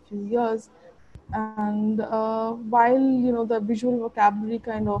past few years. And while the visual vocabulary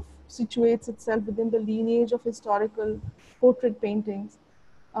kind of situates itself within the lineage of historical portrait paintings,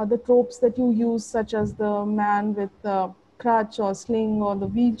 the tropes that you use, such as the man with the crutch or sling, or the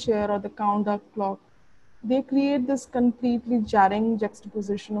wheelchair, or the countdown clock, they create this completely jarring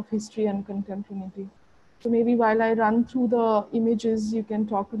juxtaposition of history and contemporaneity. So maybe while I run through the images, you can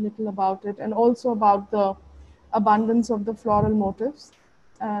talk a little about it, and also about the abundance of the floral motifs.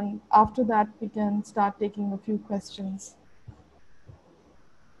 And after that, we can start taking a few questions.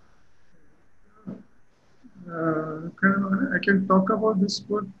 I can talk about this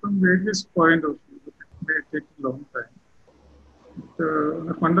work from various point of view, but it may take a long time. On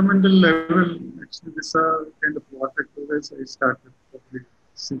a fundamental level, actually, these are kind of watercolors I started probably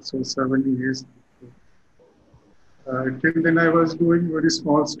 6 or 7 years before. Till then, I was doing very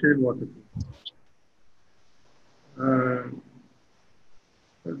small scale watercolors.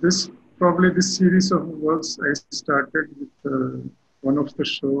 This series of works I started with one of the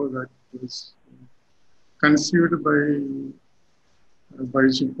show that was conceived by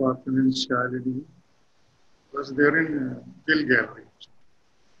Baiju Papan and Shalini. Was there in Gill Gallery.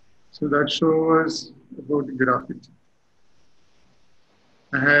 So that show was about graffiti.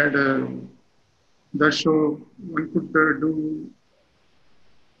 I had the show one could do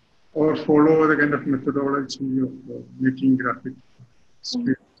or follow the kind of methodology of making graffiti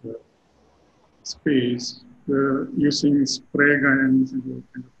street space using spray guns and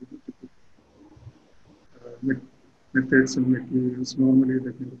kind of methods and materials. Normally,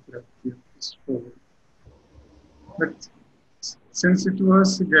 the kind of graffiti is forward. But since it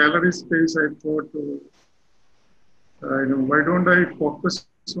was a gallery space, I thought, why don't I focus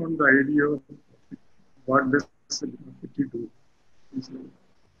on the idea of what does the graffiti do,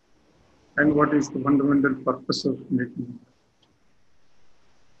 and what is the fundamental purpose of making it.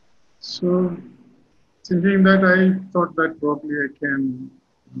 So, thinking that, I thought that probably I can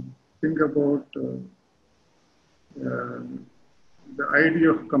think about the idea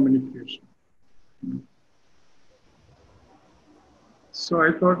of communication. So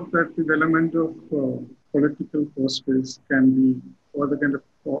I thought that the element of political posters can be, or the kind of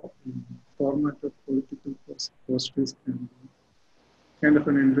format of political posters can be kind of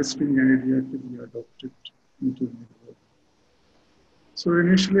an interesting idea to be adopted into the work. So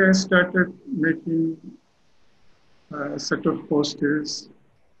initially I started making a set of posters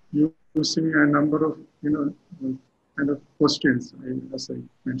using a number of, kind of questions, as I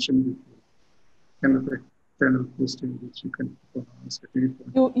mentioned before, kind of external question which you can ask at any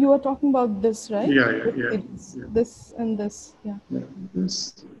point. You were talking about this, right? Yeah. This and this, yeah.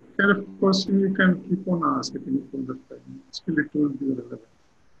 This kind of question you can keep on asking at any point of time. Still, it will be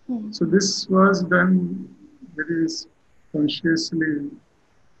relevant. So this was done very consciously,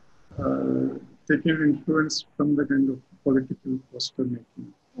 taking influence from the kind of political poster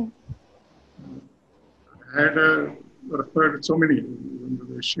making. I had referred so many in the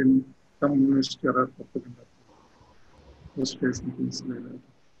Russian communist era propaganda posters and things like that.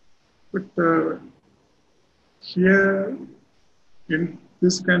 But here, in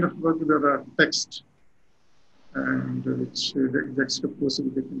this kind of work, there are text and which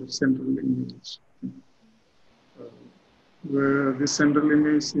juxtaposes the kind of central image, where this central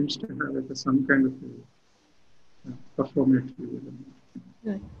image seems to have some kind of a performative element.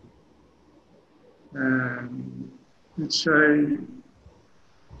 Right. And which I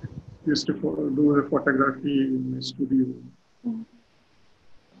used to do the photography in my studio,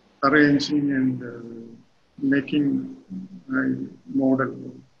 arranging and making my model,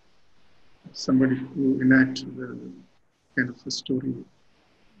 somebody who enacted the kind of a story.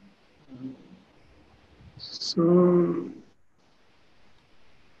 So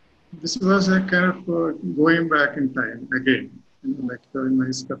this was a kind of going back in time again, like in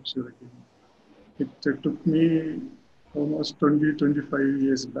my sculpture again. It took me almost 20, 25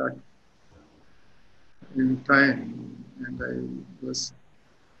 years back in time, and I was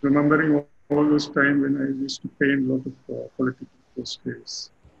remembering all those time when I used to paint a lot of political posters,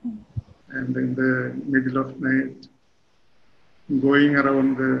 and in the middle of night, going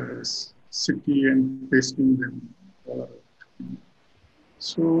around the city and pasting them all around.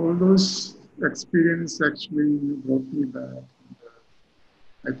 So all those experiences actually brought me back.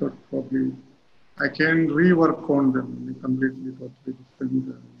 And, I thought probably I can rework on them in a completely, totally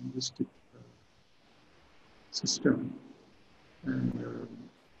different linguistic system. And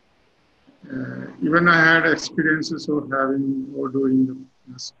even I had experiences of having or doing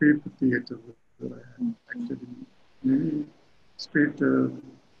the street theater, where I had acted in many street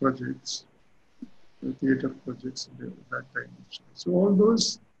projects, theater projects at that time. So all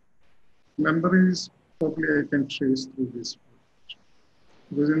those memories probably I can trace through this project.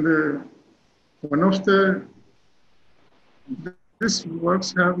 Because in these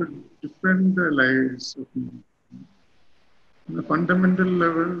works have different layers of meaning. On the fundamental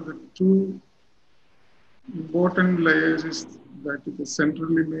level, the two important layers is that the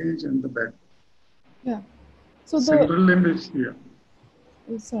central image and the background. Yeah. So the central image, yeah.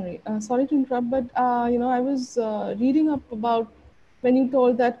 Sorry to interrupt, but I was reading up about when you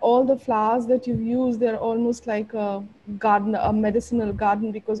told that all the flowers that you've used, they're almost like a garden, a medicinal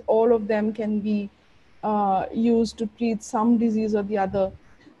garden, because all of them can be used to treat some disease or the other.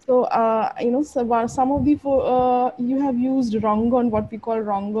 So, so some of the, you have used Rangon, what we call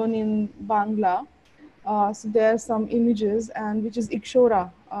Rangon in Bangla. So there are some images, and which is Ikshora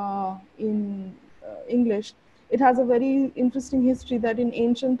in English. It has a very interesting history that in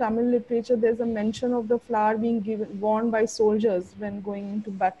ancient Tamil literature, there's a mention of the flower being worn by soldiers when going into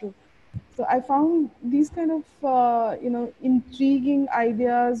battle. So I found these kind of, intriguing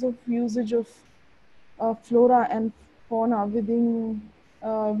ideas of usage of flora and fauna within,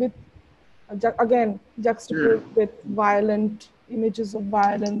 again, juxtaposed with violent images of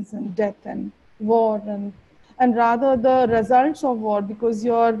violence and death and war and rather the results of war, because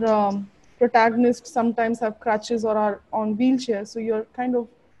your protagonists sometimes have crutches or are on wheelchairs. So you're kind of,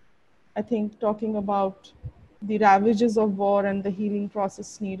 I think, talking about the ravages of war and the healing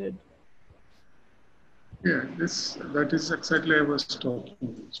process needed. Yeah, that is exactly I was talking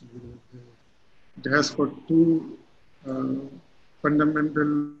about. It has got two uh,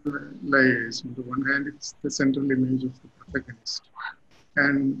 fundamental layers. On the one hand, it's the central image of the protagonist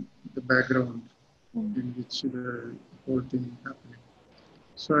and the background in which the whole thing happening.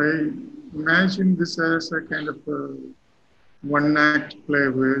 So I imagine this as a kind of a one-act play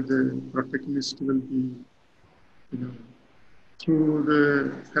where the protagonist will be, you know, through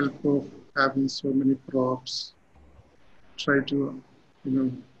the help of having so many props, try to, you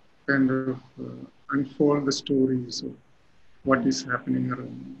know, kind of unfold the stories of what is happening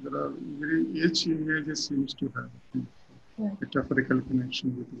around. There are each image seems to have a metaphorical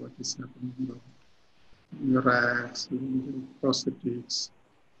connection with what is happening around. The rats, the prosthetics,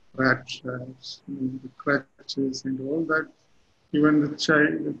 rat traps, the crutches, and all that. Even the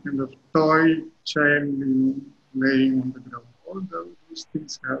child, the kind of toy child, laying on the ground. All those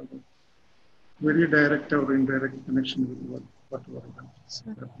things have a very direct or indirect connection with what is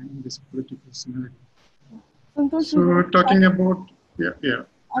happening in this political scenario. Santosh, So talking about, yeah.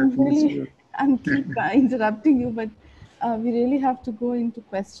 I'm keep interrupting you, but we really have to go into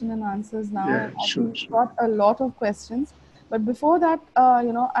question and answers now. Yeah, And sure. we've got a lot of questions, but before that,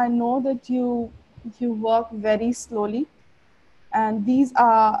 I know that you work very slowly, and these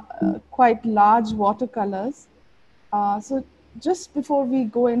are quite large watercolors. So just before we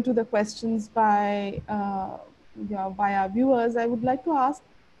go into the questions by our viewers, I would like to ask,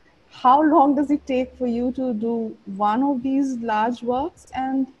 how long does it take for you to do one of these large works,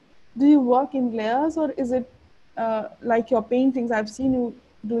 and do you work in layers, or is it like your paintings? I've seen you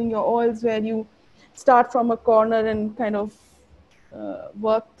doing your oils where you start from a corner and kind of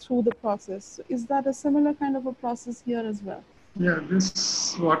work through the process. So is that a similar kind of a process here as well? Yeah,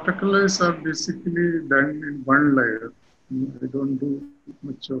 these watercolors are basically done in one layer. I don't do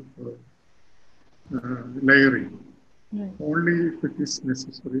much of layering. Right. Only if it is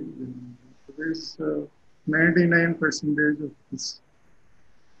necessary. There is 99% of this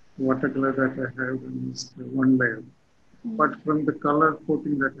watercolor that I have is one layer. But from the color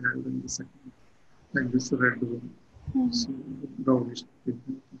coating that I have in the second, like this red one, so brownish.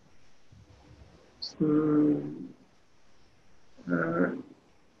 So uh,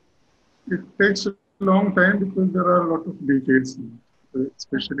 it takes a long time because there are a lot of details in it,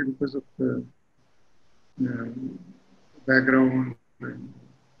 especially because of the uh, background and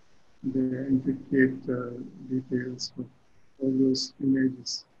the intricate details of all those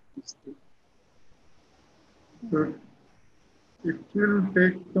images. So it will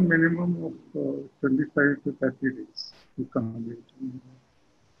take a minimum of 25 to 30 days to complete.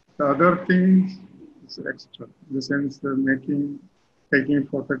 The other thing is extra, in the sense taking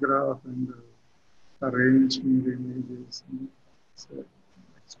photograph and arranging the images. It's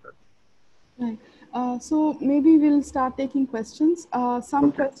extra. Right. So maybe we'll start taking questions. Some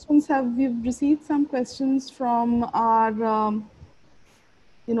Okay. questions we've received some questions from our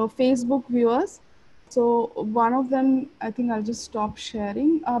Facebook viewers. So one of them, I think I'll just stop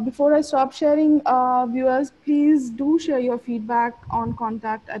sharing. Before I stop sharing, viewers, please do share your feedback on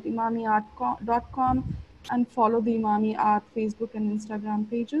contact@emamiart.com and follow the Emami Art Facebook and Instagram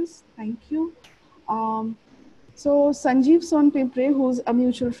pages. Thank you. Um, so Sanjeev Sonpipre, who's a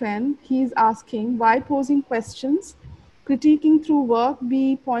mutual friend, he's asking, why posing questions, critiquing through work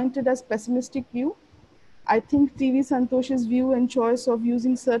be pointed as pessimistic view? I think TV Santosh's view and choice of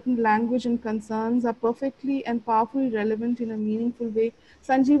using certain language and concerns are perfectly and powerfully relevant in a meaningful way.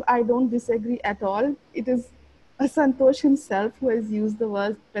 Sanjeev, I don't disagree at all. It is Santosh himself who has used the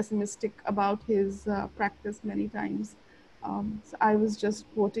word pessimistic about his practice many times. So I was just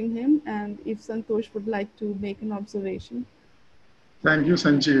quoting him, and if Santosh would like to make an observation. Thank you,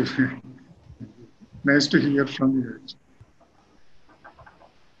 Sanjeev. Nice to hear from you.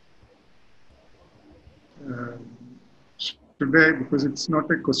 Uh, Today, because it's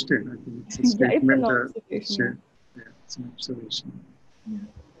not a question, I think it's a Yeah, it's an statement. observation. Yeah, it's an observation. Yeah.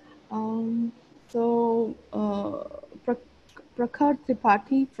 Um, so Prakhar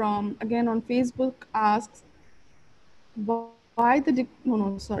Tripathi from again on Facebook asks, why the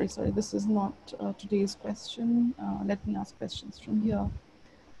no, sorry, this is not today's question. Let me ask questions from here.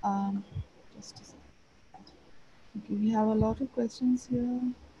 Um, just a second. Okay, we have a lot of questions here.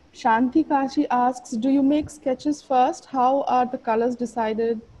 Shanti Kashi asks, do you make sketches first? How are the colors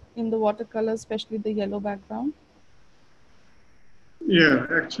decided in the watercolor, especially the yellow background? Yeah,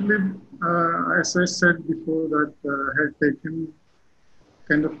 actually, as I said before, that I had taken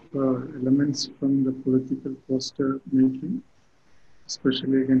kind of elements from the political poster making,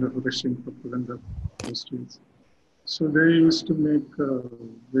 especially kind of Russian propaganda posters. So they used to make a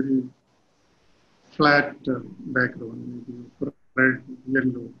very flat background, maybe red,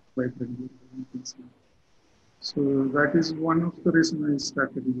 yellow, vibrant yellow, you can see. So that is one of the reasons I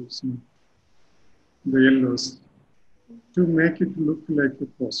started using the yellows to make it look like a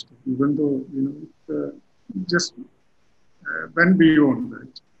poster, even though, it just went beyond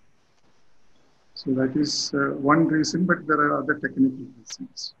that. So that is one reason, but there are other technical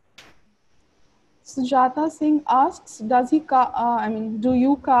reasons. Sujata Singh asks, do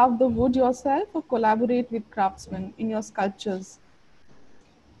you carve the wood yourself or collaborate with craftsmen in your sculptures?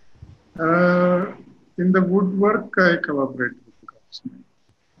 In the woodwork, I collaborate with craftsmen.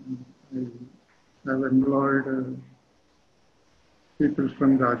 I have employed people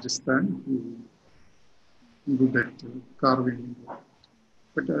from Rajasthan who good at carving.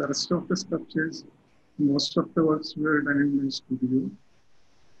 But the rest of the sculptures, most of the works were done in my studio.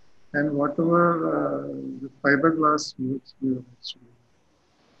 And whatever the fiberglass works were actually,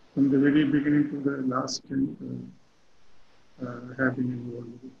 from the very beginning to the last end, have been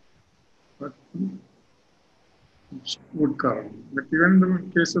involved with. But wood carving. But even in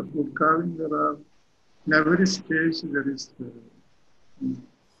the case of wood carving, there are, in every stage, there is,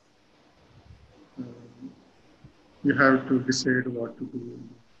 you have to decide what to do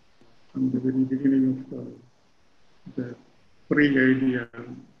from the very beginning of the pre-idea.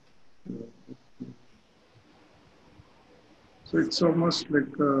 So it's almost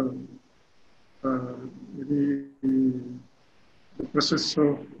like very, the process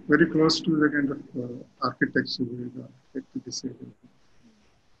of very close to the kind of architecture where the architect decided.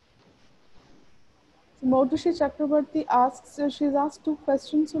 So Motushi Chakrabarti asks, she's asked two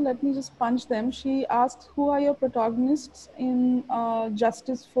questions, so let me just punch them. She asks, who are your protagonists in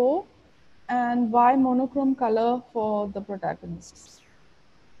Justice 4 and why monochrome color for the protagonists?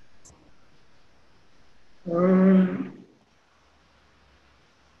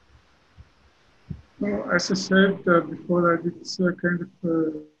 No, as I said before that, it's a kind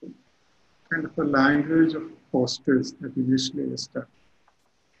of a language of posters that we usually start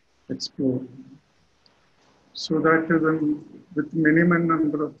explore. So that then with minimum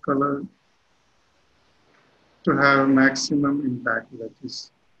number of color to have maximum impact, that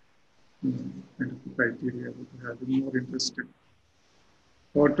is kind of the criteria to have more interested,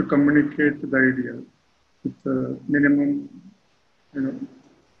 or to communicate the idea with the minimum,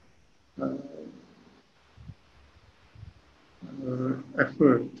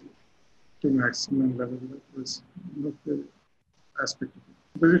 effort to maximum level. That was one of the aspect of it.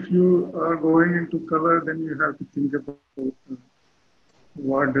 But if you are going into color, then you have to think about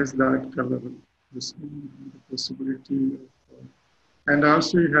what does that color represent, the possibility of, and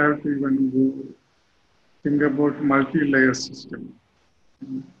also you have to even go think about multi-layer system.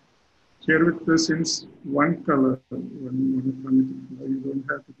 Here with the since one color, one monochromatic color, you don't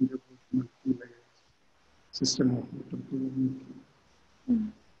have to think about multi-layer system of it.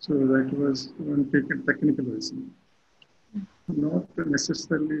 So that was one technical reason, not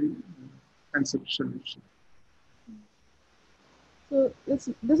necessarily conceptual issue. So this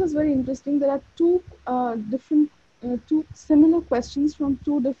is very interesting. There are two two similar questions from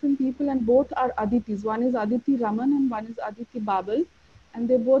two different people, and both are Aditis. One is Aditi Raman and one is Aditi Babel, and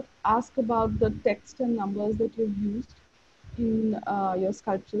they both ask about the text and numbers that you've used in your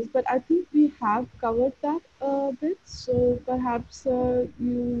sculptures. But I think we have covered that a bit. So perhaps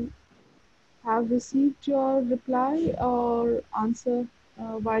you have received your reply or answer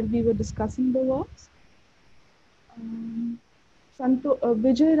while we were discussing the works.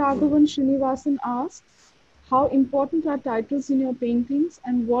 Vijay Raghavan Srinivasan asks, how important are titles in your paintings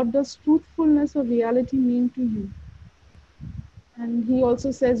and what does truthfulness or reality mean to you? And he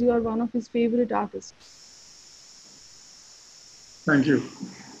also says you are one of his favorite artists. Thank you.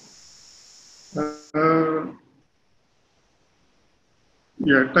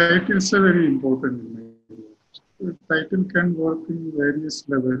 Yeah, titles are very important in my work. Title can work in various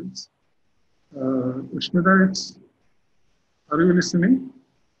levels. Ushmita, are you listening?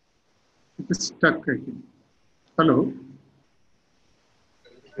 It is stuck, I think. Hello?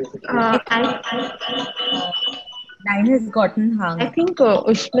 Line has gotten hung. I think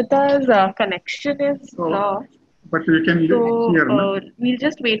Ushmita's connection is lost. But we can hear. We'll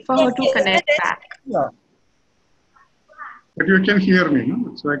just wait for her to connect back. Yeah. But you can hear me,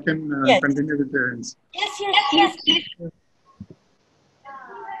 no? So I can continue with the answer. Yes, please.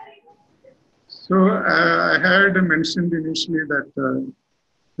 So So I had mentioned initially that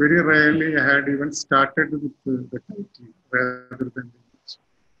very rarely I had even started with the title rather than the image.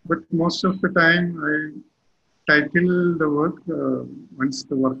 But most of the time I title the work once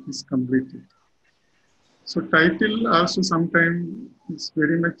the work is completed. So title also sometimes is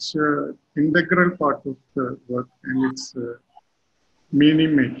very much integral part of the work, and it's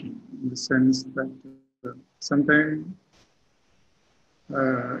meaning making in the sense that sometimes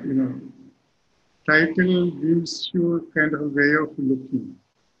you know, title gives you a kind of a way of looking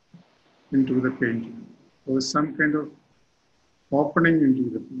into the painting, or some kind of opening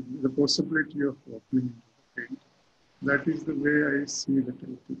into the possibility of opening into the painting. That is the way I see the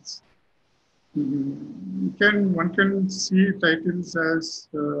titles. One can see titles as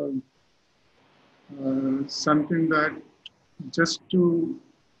something that just to,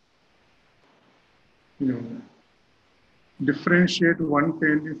 you know, differentiate one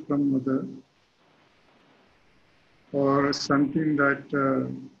painting from other, or something that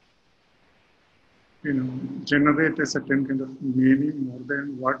you know, generate a certain kind of meaning more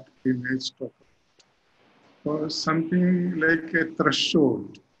than what image talk about, or something like a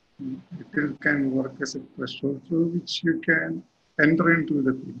threshold. It can work as a threshold through which you can enter into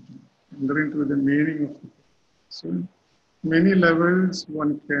the painting, enter into the meaning of the painting. So, many levels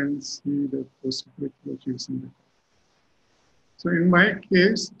one can see the possibility of using it. So, in my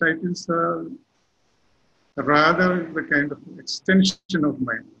case, titles are rather the kind of extension of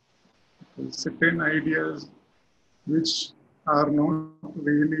my work. Certain ideas which are not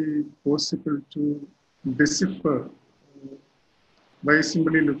really possible to decipher by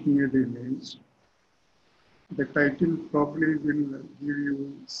simply looking at the image. The title probably will give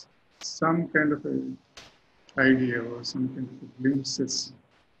you some kind of an idea or some kind of glimpses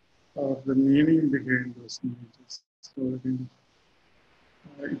of the meaning behind those images. So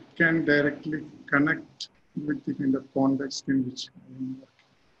it can directly connect with the kind of context in which I am working.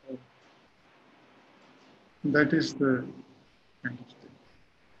 That is the kind of thing.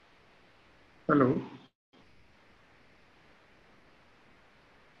 Hello.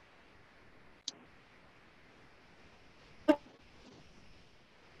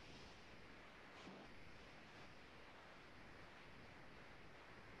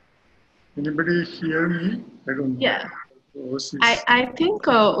 Anybody hear me? I don't know. Yeah. I think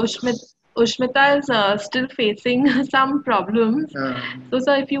Ushmita is still facing some problems. So,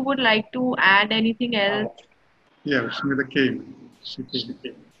 sir, if you would like to add anything else. Yeah, Ushmita came. She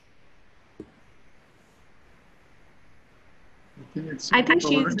came. I think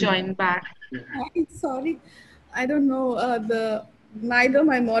she's joined back. Yeah. Sorry, I don't know. Neither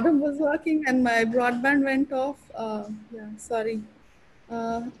my modem was working and my broadband went off. Yeah, sorry.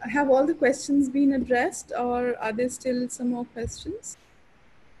 Have all the questions been addressed, or are there still some more questions?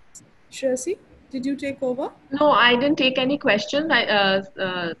 Shresi, did you take over? No, I didn't take any questions.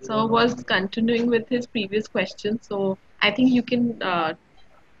 Sir was continuing with his previous question, so I think you can. I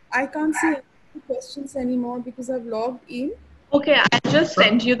can't see any questions anymore because I've logged in. Okay, I'll just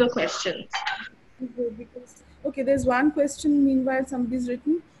send you the questions. Because, okay, there's one question. Meanwhile, somebody's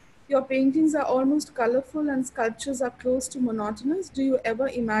written, your paintings are almost colorful and sculptures are close to monotonous. Do you ever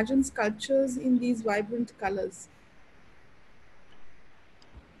imagine sculptures in these vibrant colors?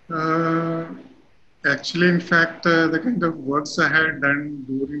 Actually, in fact, the kind of works I had done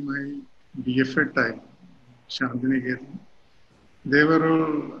during my BFA time, Shantiniketan, they were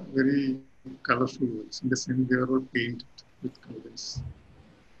all very colorful works. In the sense, they were all painted with colors.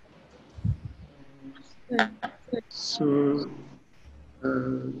 So,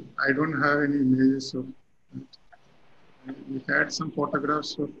 I don't have any images of that. We had some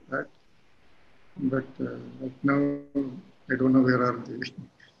photographs of that, but right now I don't know where are they.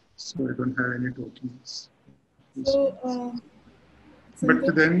 So I don't have any documents. So,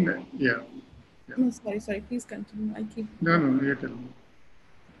 but then, yeah. No, sorry. Please continue. I keep. No, you tell me.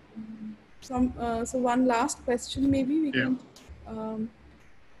 So one last question, maybe we can.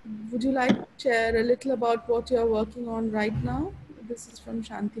 Would you like to share a little about what you are working on right now? This is from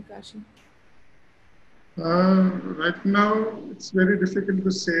Shanti Kashi. Right now, it's very difficult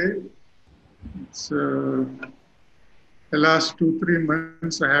to say. It's the last 2-3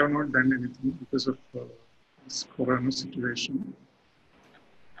 months I have not done anything because of this corona situation.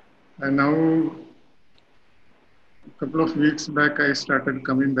 And now, a couple of weeks back, I started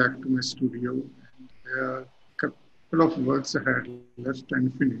coming back to my studio. And there are a couple of works I had left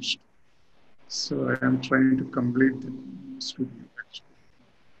unfinished. So I am trying to complete the studio actually.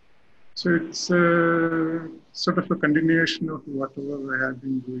 So it's sort of a continuation of whatever I have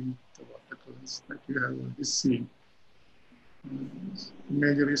been doing with the watercolors that you have already seen.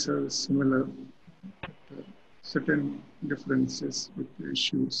 Imageries are similar, certain differences with the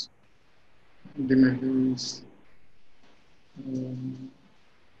issues, demagogues.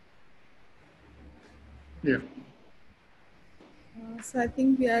 Yeah. So I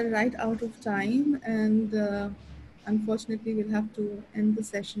think we are right out of time, and unfortunately, we'll have to end the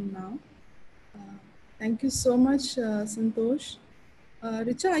session now. Thank you so much, Santosh.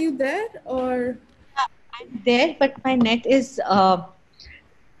 Richa, are you there or? I'm there, but my net is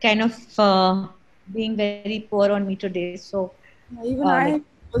kind of being very poor on me today. So, Even like I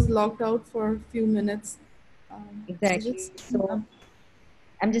was logged out for a few minutes. So exactly. just So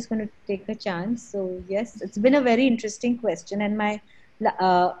I'm just going to take a chance. So yes, it's been a very interesting question, and my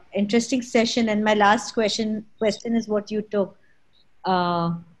interesting session. And my last question is what you took.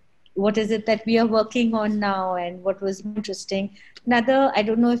 Uh, what is it that we are working on now, and what was interesting? Another, I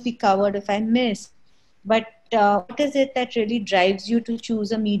don't know if we covered, if I missed, but what is it that really drives you to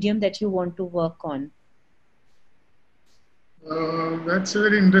choose a medium that you want to work on? That's a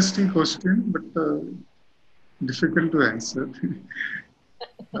very interesting question, but difficult to answer.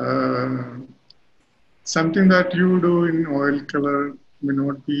 Something that you do in oil color may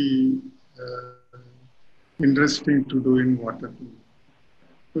not be interesting to do in watercolor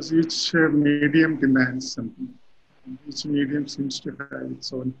because each medium demands something. Each medium seems to have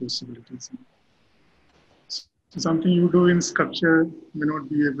its own possibilities. So something you do in sculpture may not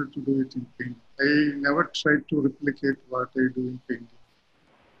be able to do it in painting. I never try to replicate what I do in painting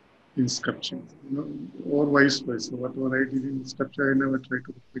in sculpture, or vice versa. Whatever I did in sculpture, I never try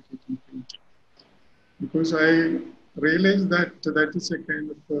to replicate in painting because I realized that that is a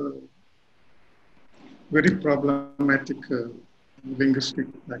kind of very problematic linguistic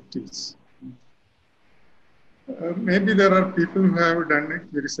practice. Maybe there are people who have done it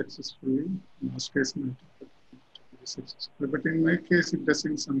very successfully, most cases not very successfully, but in my case, it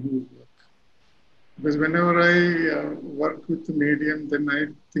doesn't somehow work. Because whenever I work with the medium, then I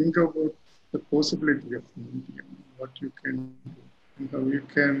think about the possibility of the medium, what you can do, and how you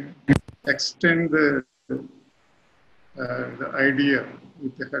can extend the idea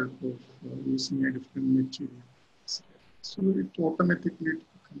with the help of using a different material. So it automatically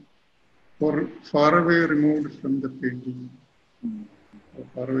becomes far away removed from the painting, or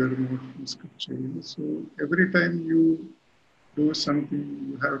far away removed from sculpture. So every time you do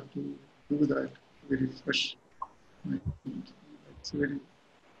something, you have to do that very fresh. It's a very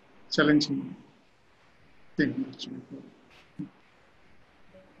challenging thing, actually.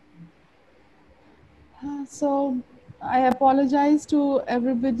 So I apologize to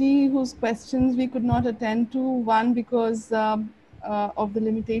everybody whose questions we could not attend to. One, because of the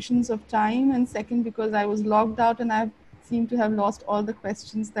limitations of time, and second, because I was logged out and I seem to have lost all the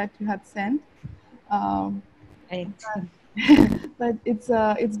questions that you had sent. Right. But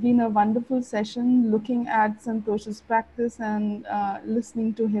it's been a wonderful session looking at Santosh's practice and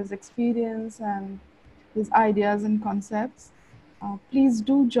listening to his experience and his ideas and concepts. Please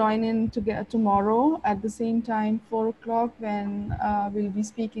do join in tomorrow at the same time, 4 o'clock, when we'll be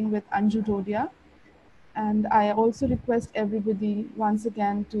speaking with Anju Dodia. And I also request everybody once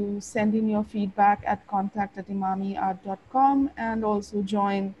again to send in your feedback at contact@emamiart.com, and also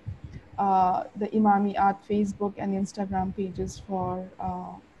join the Emami Art Facebook and Instagram pages for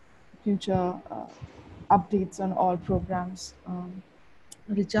future updates on all programs.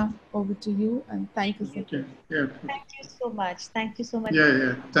 Richa, over to you, and thank you so much. Okay. Yeah. Thank you so much. Thank you so much.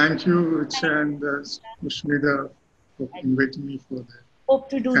 Yeah. Thank you, Richa and Ushmita, for inviting me for the Hope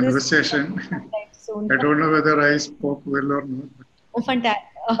to do conversation. this soon. I don't know whether I spoke well or not. But Oh, fantastic.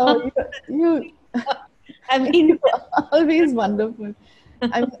 Oh, you I mean, always wonderful.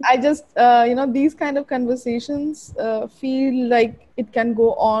 I just, these kind of conversations feel like it can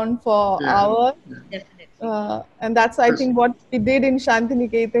go on for hours. definitely. And that's, I think, what we did in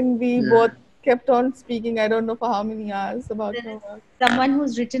Shantiniketan. We both kept on speaking, I don't know for how many hours about her work. Someone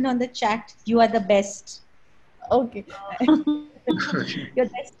who's written on the chat, you are the best. Okay. You're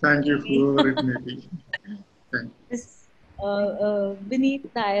best. Thank you for it, maybe. This Vineet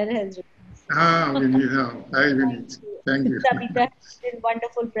Nair has written. Vineet. Hi, Vineet. Thank you. Sabita did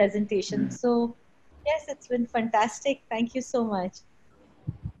wonderful presentation. So, yes, it's been fantastic. Thank you so much.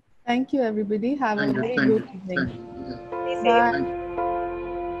 Thank you, everybody. Have a very good evening. Thank you. Be safe. Bye.